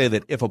also say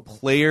that if a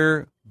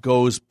player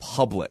goes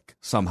public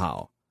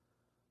somehow,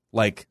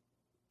 like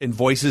and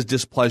voices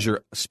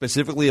displeasure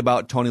specifically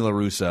about Tony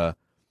LaRussa,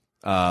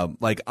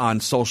 like on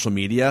social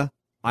media,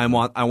 I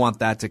want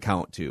that to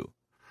count too.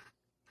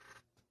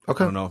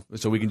 Okay. I don't know.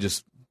 So we can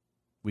just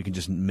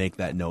make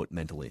that note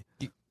mentally.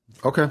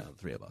 Okay. The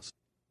 3 of us.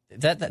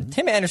 That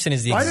Tim Anderson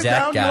is the Write it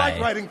exact down. You guy,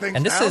 like writing things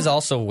and this down. is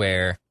also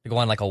where to go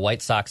on like a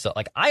White Sox.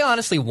 Like I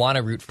honestly want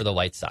to root for the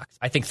White Sox.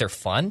 I think they're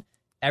fun.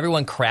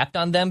 Everyone crapped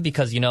on them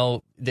because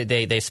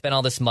they spent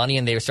all this money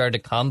and they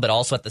started to come, but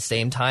also at the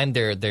same time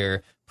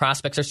their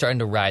prospects are starting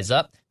to rise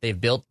up.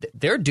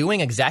 They're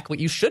doing exactly what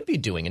you should be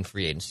doing in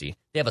free agency.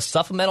 They have a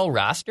supplemental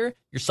roster.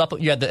 You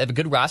have a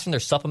good roster, and they're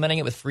supplementing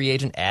it with free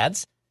agent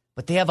ads.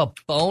 But they have a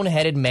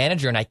boneheaded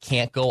manager, and I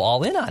can't go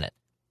all in on it.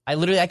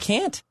 I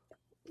can't.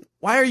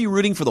 Why are you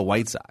rooting for the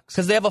White Sox?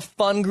 Because they have a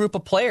fun group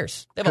of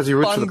players. They have Because he a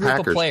roots fun for the group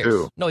Packers, of players.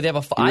 too. No, they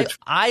have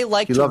I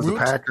like he to loves the root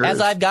Packers. as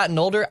I've gotten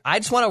older. I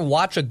just want to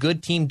watch a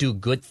good team do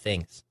good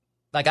things.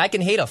 Like I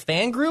can hate a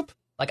fan group,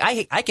 Like,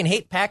 I can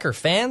hate Packer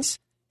fans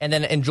and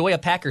then enjoy a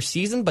Packer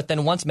season, but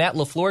then once Matt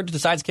LaFleur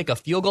decides to kick a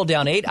field goal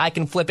down 8, I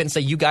can flip it and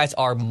say, you guys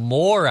are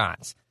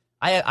morons.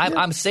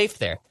 I'm safe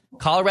there.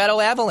 Colorado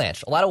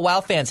Avalanche. A lot of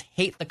Wild fans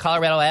hate the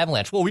Colorado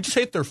Avalanche. Well, we just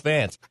hate their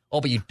fans. Oh,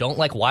 but you don't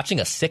like watching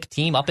a sick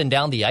team up and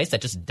down the ice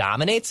that just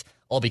dominates?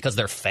 Oh, because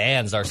their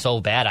fans are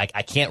so bad,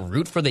 I can't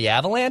root for the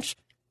Avalanche?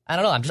 I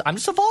don't know. I'm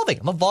just evolving.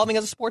 I'm evolving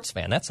as a sports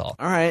fan. That's all.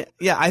 All right.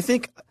 Yeah, I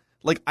think,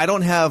 like, I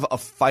don't have a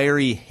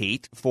fiery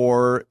hate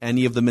for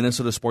any of the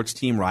Minnesota sports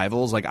team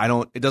rivals. Like,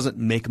 it doesn't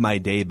make my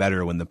day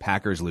better when the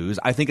Packers lose.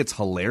 I think it's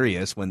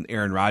hilarious when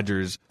Aaron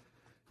Rodgers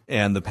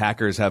and the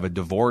Packers have a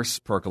divorce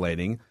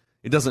percolating.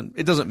 It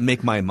doesn't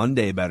make my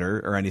Monday better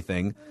or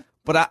anything.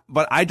 But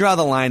I draw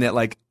the line at,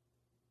 like,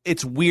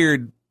 it's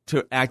weird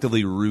to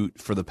actively root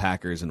for the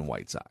Packers and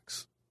White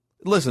Sox.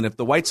 Listen, if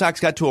the White Sox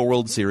got to a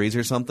World Series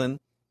or something,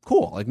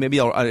 cool. Like, maybe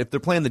if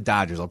they're playing the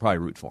Dodgers, I'll probably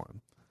root for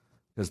them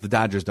because the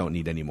Dodgers don't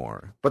need any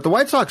more. But the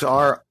White Sox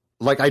are,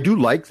 like, I do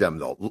like them,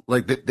 though.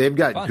 Like, they've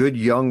got good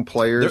young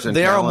players.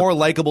 They are a more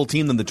likable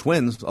team than the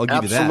Twins. I'll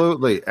give you that.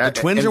 Absolutely. The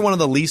Twins are one of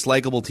the least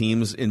likable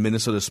teams in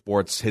Minnesota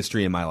sports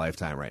history in my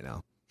lifetime right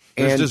now.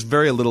 There's just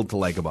very little to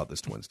like about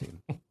this Twins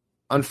team.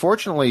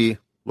 Unfortunately,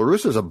 La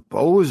Russa's a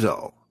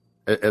bozo,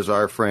 as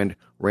our friend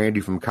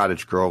Randy from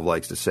Cottage Grove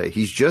likes to say.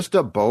 He's just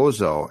a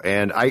bozo,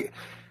 and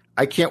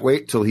I can't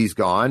wait till he's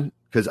gone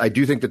because I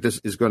do think that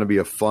this is going to be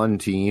a fun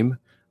team.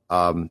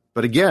 But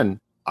again,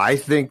 I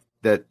think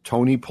that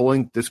Tony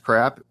pulling this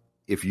crap,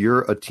 if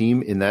you're a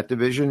team in that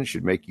division,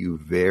 should make you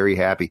very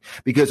happy.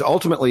 Because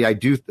ultimately, I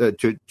do,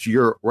 to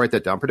your write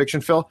that down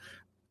prediction, Phil,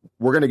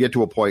 we're going to get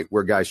to a point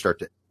where guys start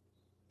to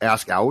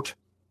ask out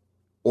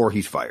or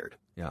he's fired.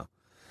 Yeah.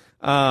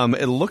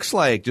 It looks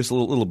like just a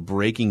little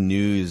breaking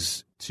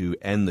news to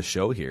end the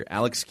show here.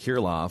 Alex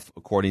Kirilloff,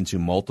 according to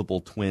multiple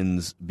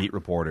Twins beat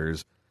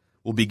reporters,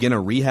 will begin a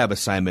rehab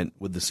assignment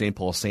with the St.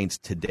 Paul Saints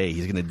today.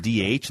 He's going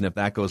to DH, and if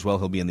that goes well,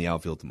 he'll be in the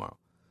outfield tomorrow.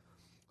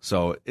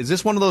 So is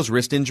this one of those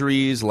wrist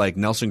injuries like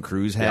Nelson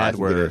Cruz had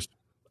where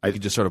you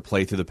could just sort of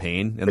play through the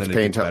pain and then it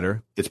gets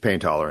better? It's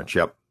pain tolerance,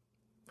 yep.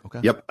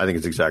 Okay. Yep, I think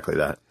it's exactly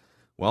that.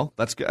 Well,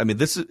 that's good. I mean,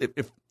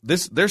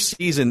 their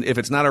season, if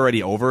it's not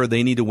already over,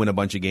 they need to win a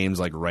bunch of games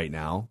like right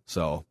now.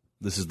 So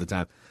this is the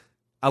time.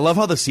 I love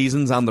how the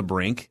season's on the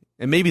brink,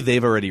 and maybe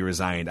they've already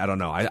resigned. I don't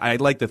know. I'd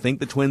like to think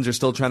the Twins are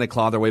still trying to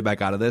claw their way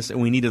back out of this, and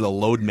we needed a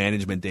load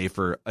management day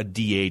for a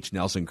DH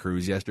Nelson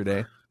Cruz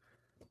yesterday.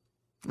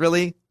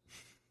 Really?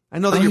 I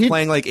know that you're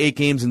playing like 8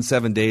 games in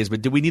 7 days,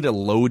 but did we need a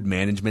load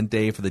management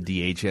day for the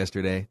DH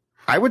yesterday?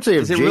 I would say,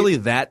 is it really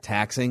that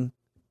taxing?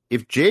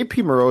 If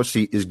J.P.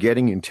 Morosi is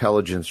getting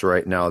intelligence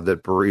right now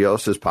that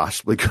Barrios is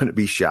possibly going to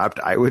be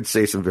shopped, I would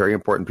say some very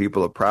important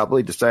people have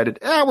probably decided,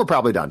 we're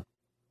probably done.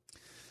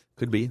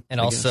 Could be. And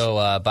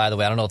also, by the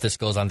way, I don't know if this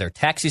goes on their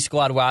taxi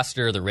squad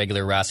roster or the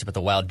regular roster, but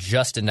the Wild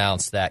just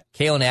announced that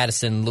Kalen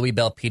Addison, Louis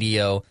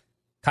Belpedio,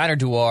 Connor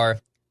Dewar,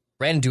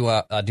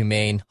 Brandon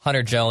Dumaine,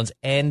 Hunter Jones,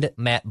 and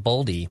Matt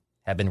Boldy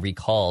have been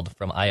recalled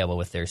from Iowa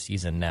with their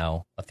season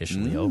now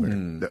officially over.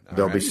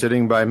 They'll be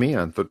sitting by me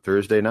on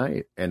Thursday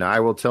night, and I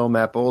will tell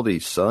Matt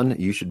Boldy, son,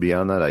 you should be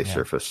on that ice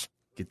surface.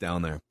 Get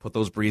down there. Put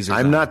those breezers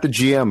I'm on. not the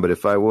GM, but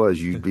if I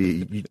was,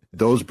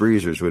 those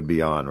breezers would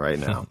be on right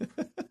now.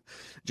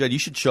 Judd, you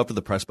should show up to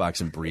the press box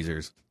in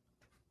breezers.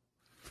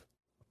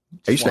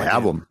 I used to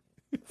have them.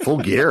 Full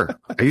gear.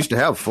 I used to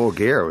have full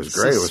gear. It was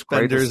great. It was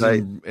great to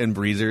sight. And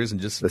breezers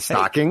and just the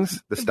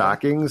stockings,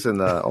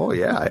 and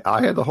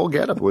I had the whole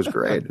getup. It was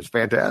great. It was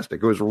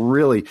fantastic. It was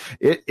really,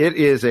 it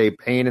is a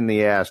pain in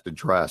the ass to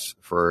dress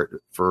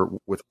for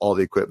with all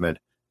the equipment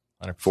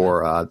 100%.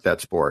 For that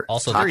sport.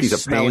 Also, hockey's a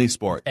smelly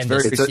sport. And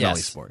it's a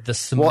smelly sport. The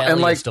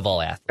smelliest of all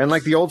athletes. And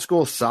like the old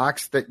school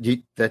socks that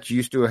you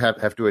used to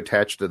have to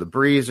attach to the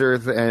breezer,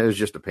 and it was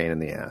just a pain in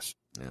the ass.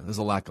 Yeah, there's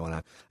a lot going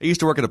on. I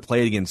used to work at a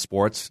Play It Again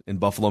Sports in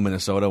Buffalo,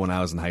 Minnesota when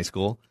I was in high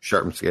school.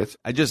 Sharpen skates.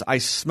 I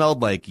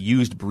smelled like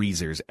used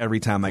breezers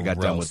every time I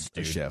got done with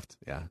the shift.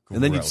 Yeah. Gross.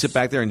 And then you'd sit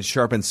back there and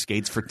sharpen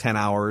skates for 10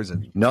 hours.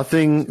 And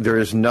there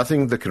is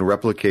nothing that can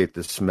replicate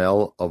the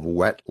smell of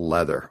wet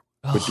leather,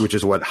 which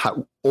is what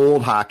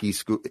old hockey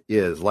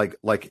is. Like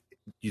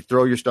you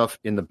throw your stuff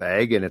in the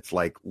bag and it's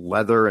like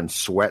leather and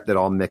sweat that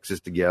all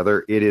mixes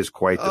together. It is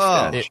quite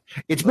the stench.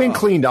 It's been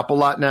cleaned up a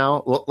lot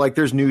now. Like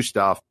there's new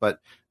stuff, but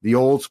the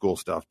old school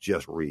stuff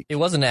just reeked. It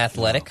wasn't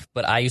athletic,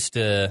 but I used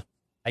to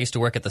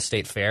work at the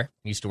State Fair.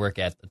 I used to work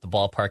at the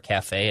Ballpark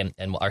Cafe,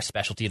 and our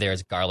specialty there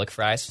is garlic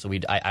fries. So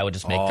I would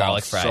just make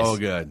garlic fries. So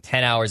good.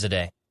 10 hours a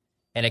day.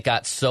 And it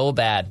got so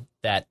bad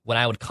that when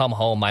I would come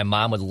home, my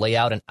mom would lay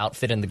out an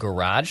outfit in the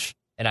garage,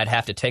 and I'd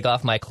have to take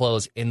off my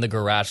clothes in the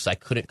garage so I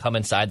couldn't come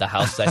inside the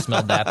house because I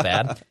smelled that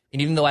bad.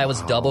 And even though I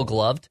was double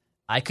gloved,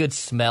 I could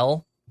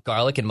smell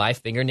garlic in my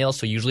fingernails.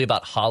 So usually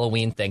about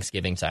Halloween,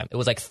 Thanksgiving time. It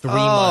was like 3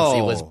 months.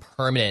 It was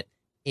permanent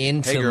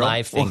into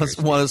my fingers.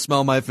 Want to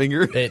smell my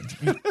finger?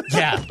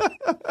 Yeah.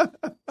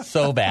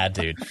 So bad,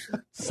 dude.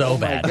 So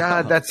bad. My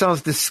God, that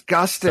sounds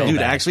disgusting.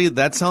 Dude, actually,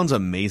 that sounds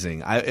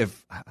amazing. I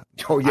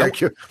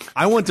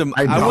want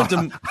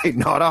to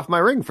gnawed off my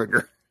ring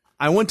finger.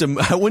 I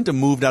wouldn't have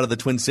moved out of the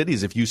Twin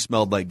Cities if you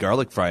smelled like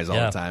garlic fries all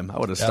the time. I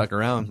would have stuck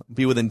around,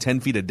 be within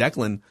 10 feet of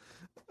Declan.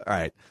 All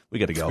right, we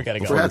got to go.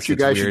 Perhaps you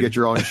guys should get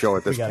your own show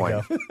at this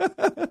point.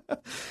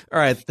 All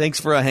right, thanks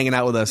for hanging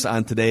out with us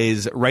on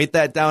today's Write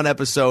That Down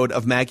episode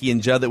of Mackie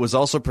and Judd that was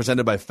also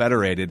presented by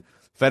Federated.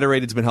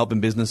 Federated's been helping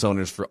business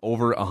owners for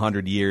over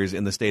 100 years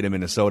in the state of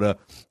Minnesota,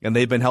 and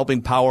they've been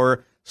helping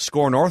power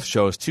Score North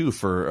shows, too,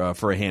 for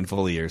a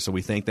handful of years, so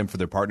we thank them for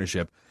their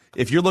partnership.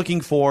 If you're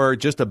looking for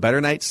just a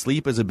better night's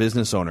sleep as a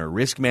business owner,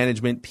 risk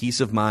management, peace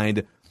of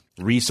mind,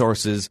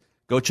 resources,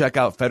 go check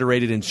out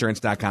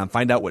federatedinsurance.com.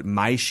 Find out what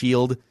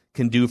MyShield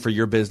can do for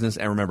your business.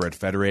 And remember, at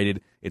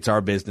Federated, it's our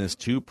business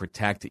to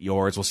protect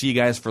yours. We'll see you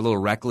guys for a little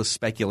Reckless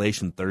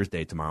Speculation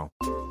Thursday tomorrow.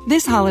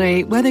 This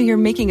holiday, whether you're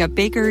making a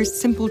Baker's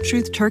Simple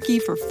Truth turkey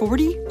for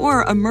 40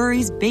 or a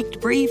Murray's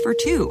Baked Brie for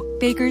 2,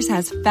 Baker's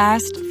has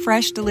fast,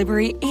 fresh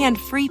delivery and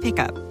free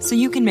pickup, so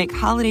you can make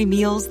holiday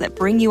meals that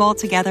bring you all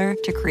together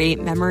to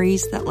create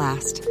memories that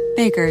last.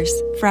 Baker's,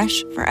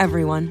 fresh for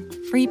everyone.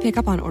 Free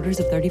pickup on orders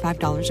of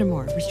 $35 or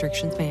more.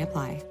 Restrictions may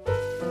apply.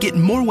 Get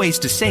more ways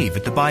to save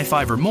at the Buy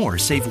 5 or More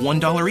Save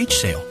 $1 each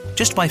sale.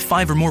 Just buy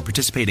 5 or more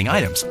participating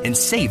items and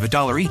save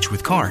 $1 each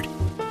with card.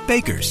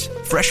 Baker's,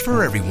 fresh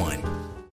for everyone.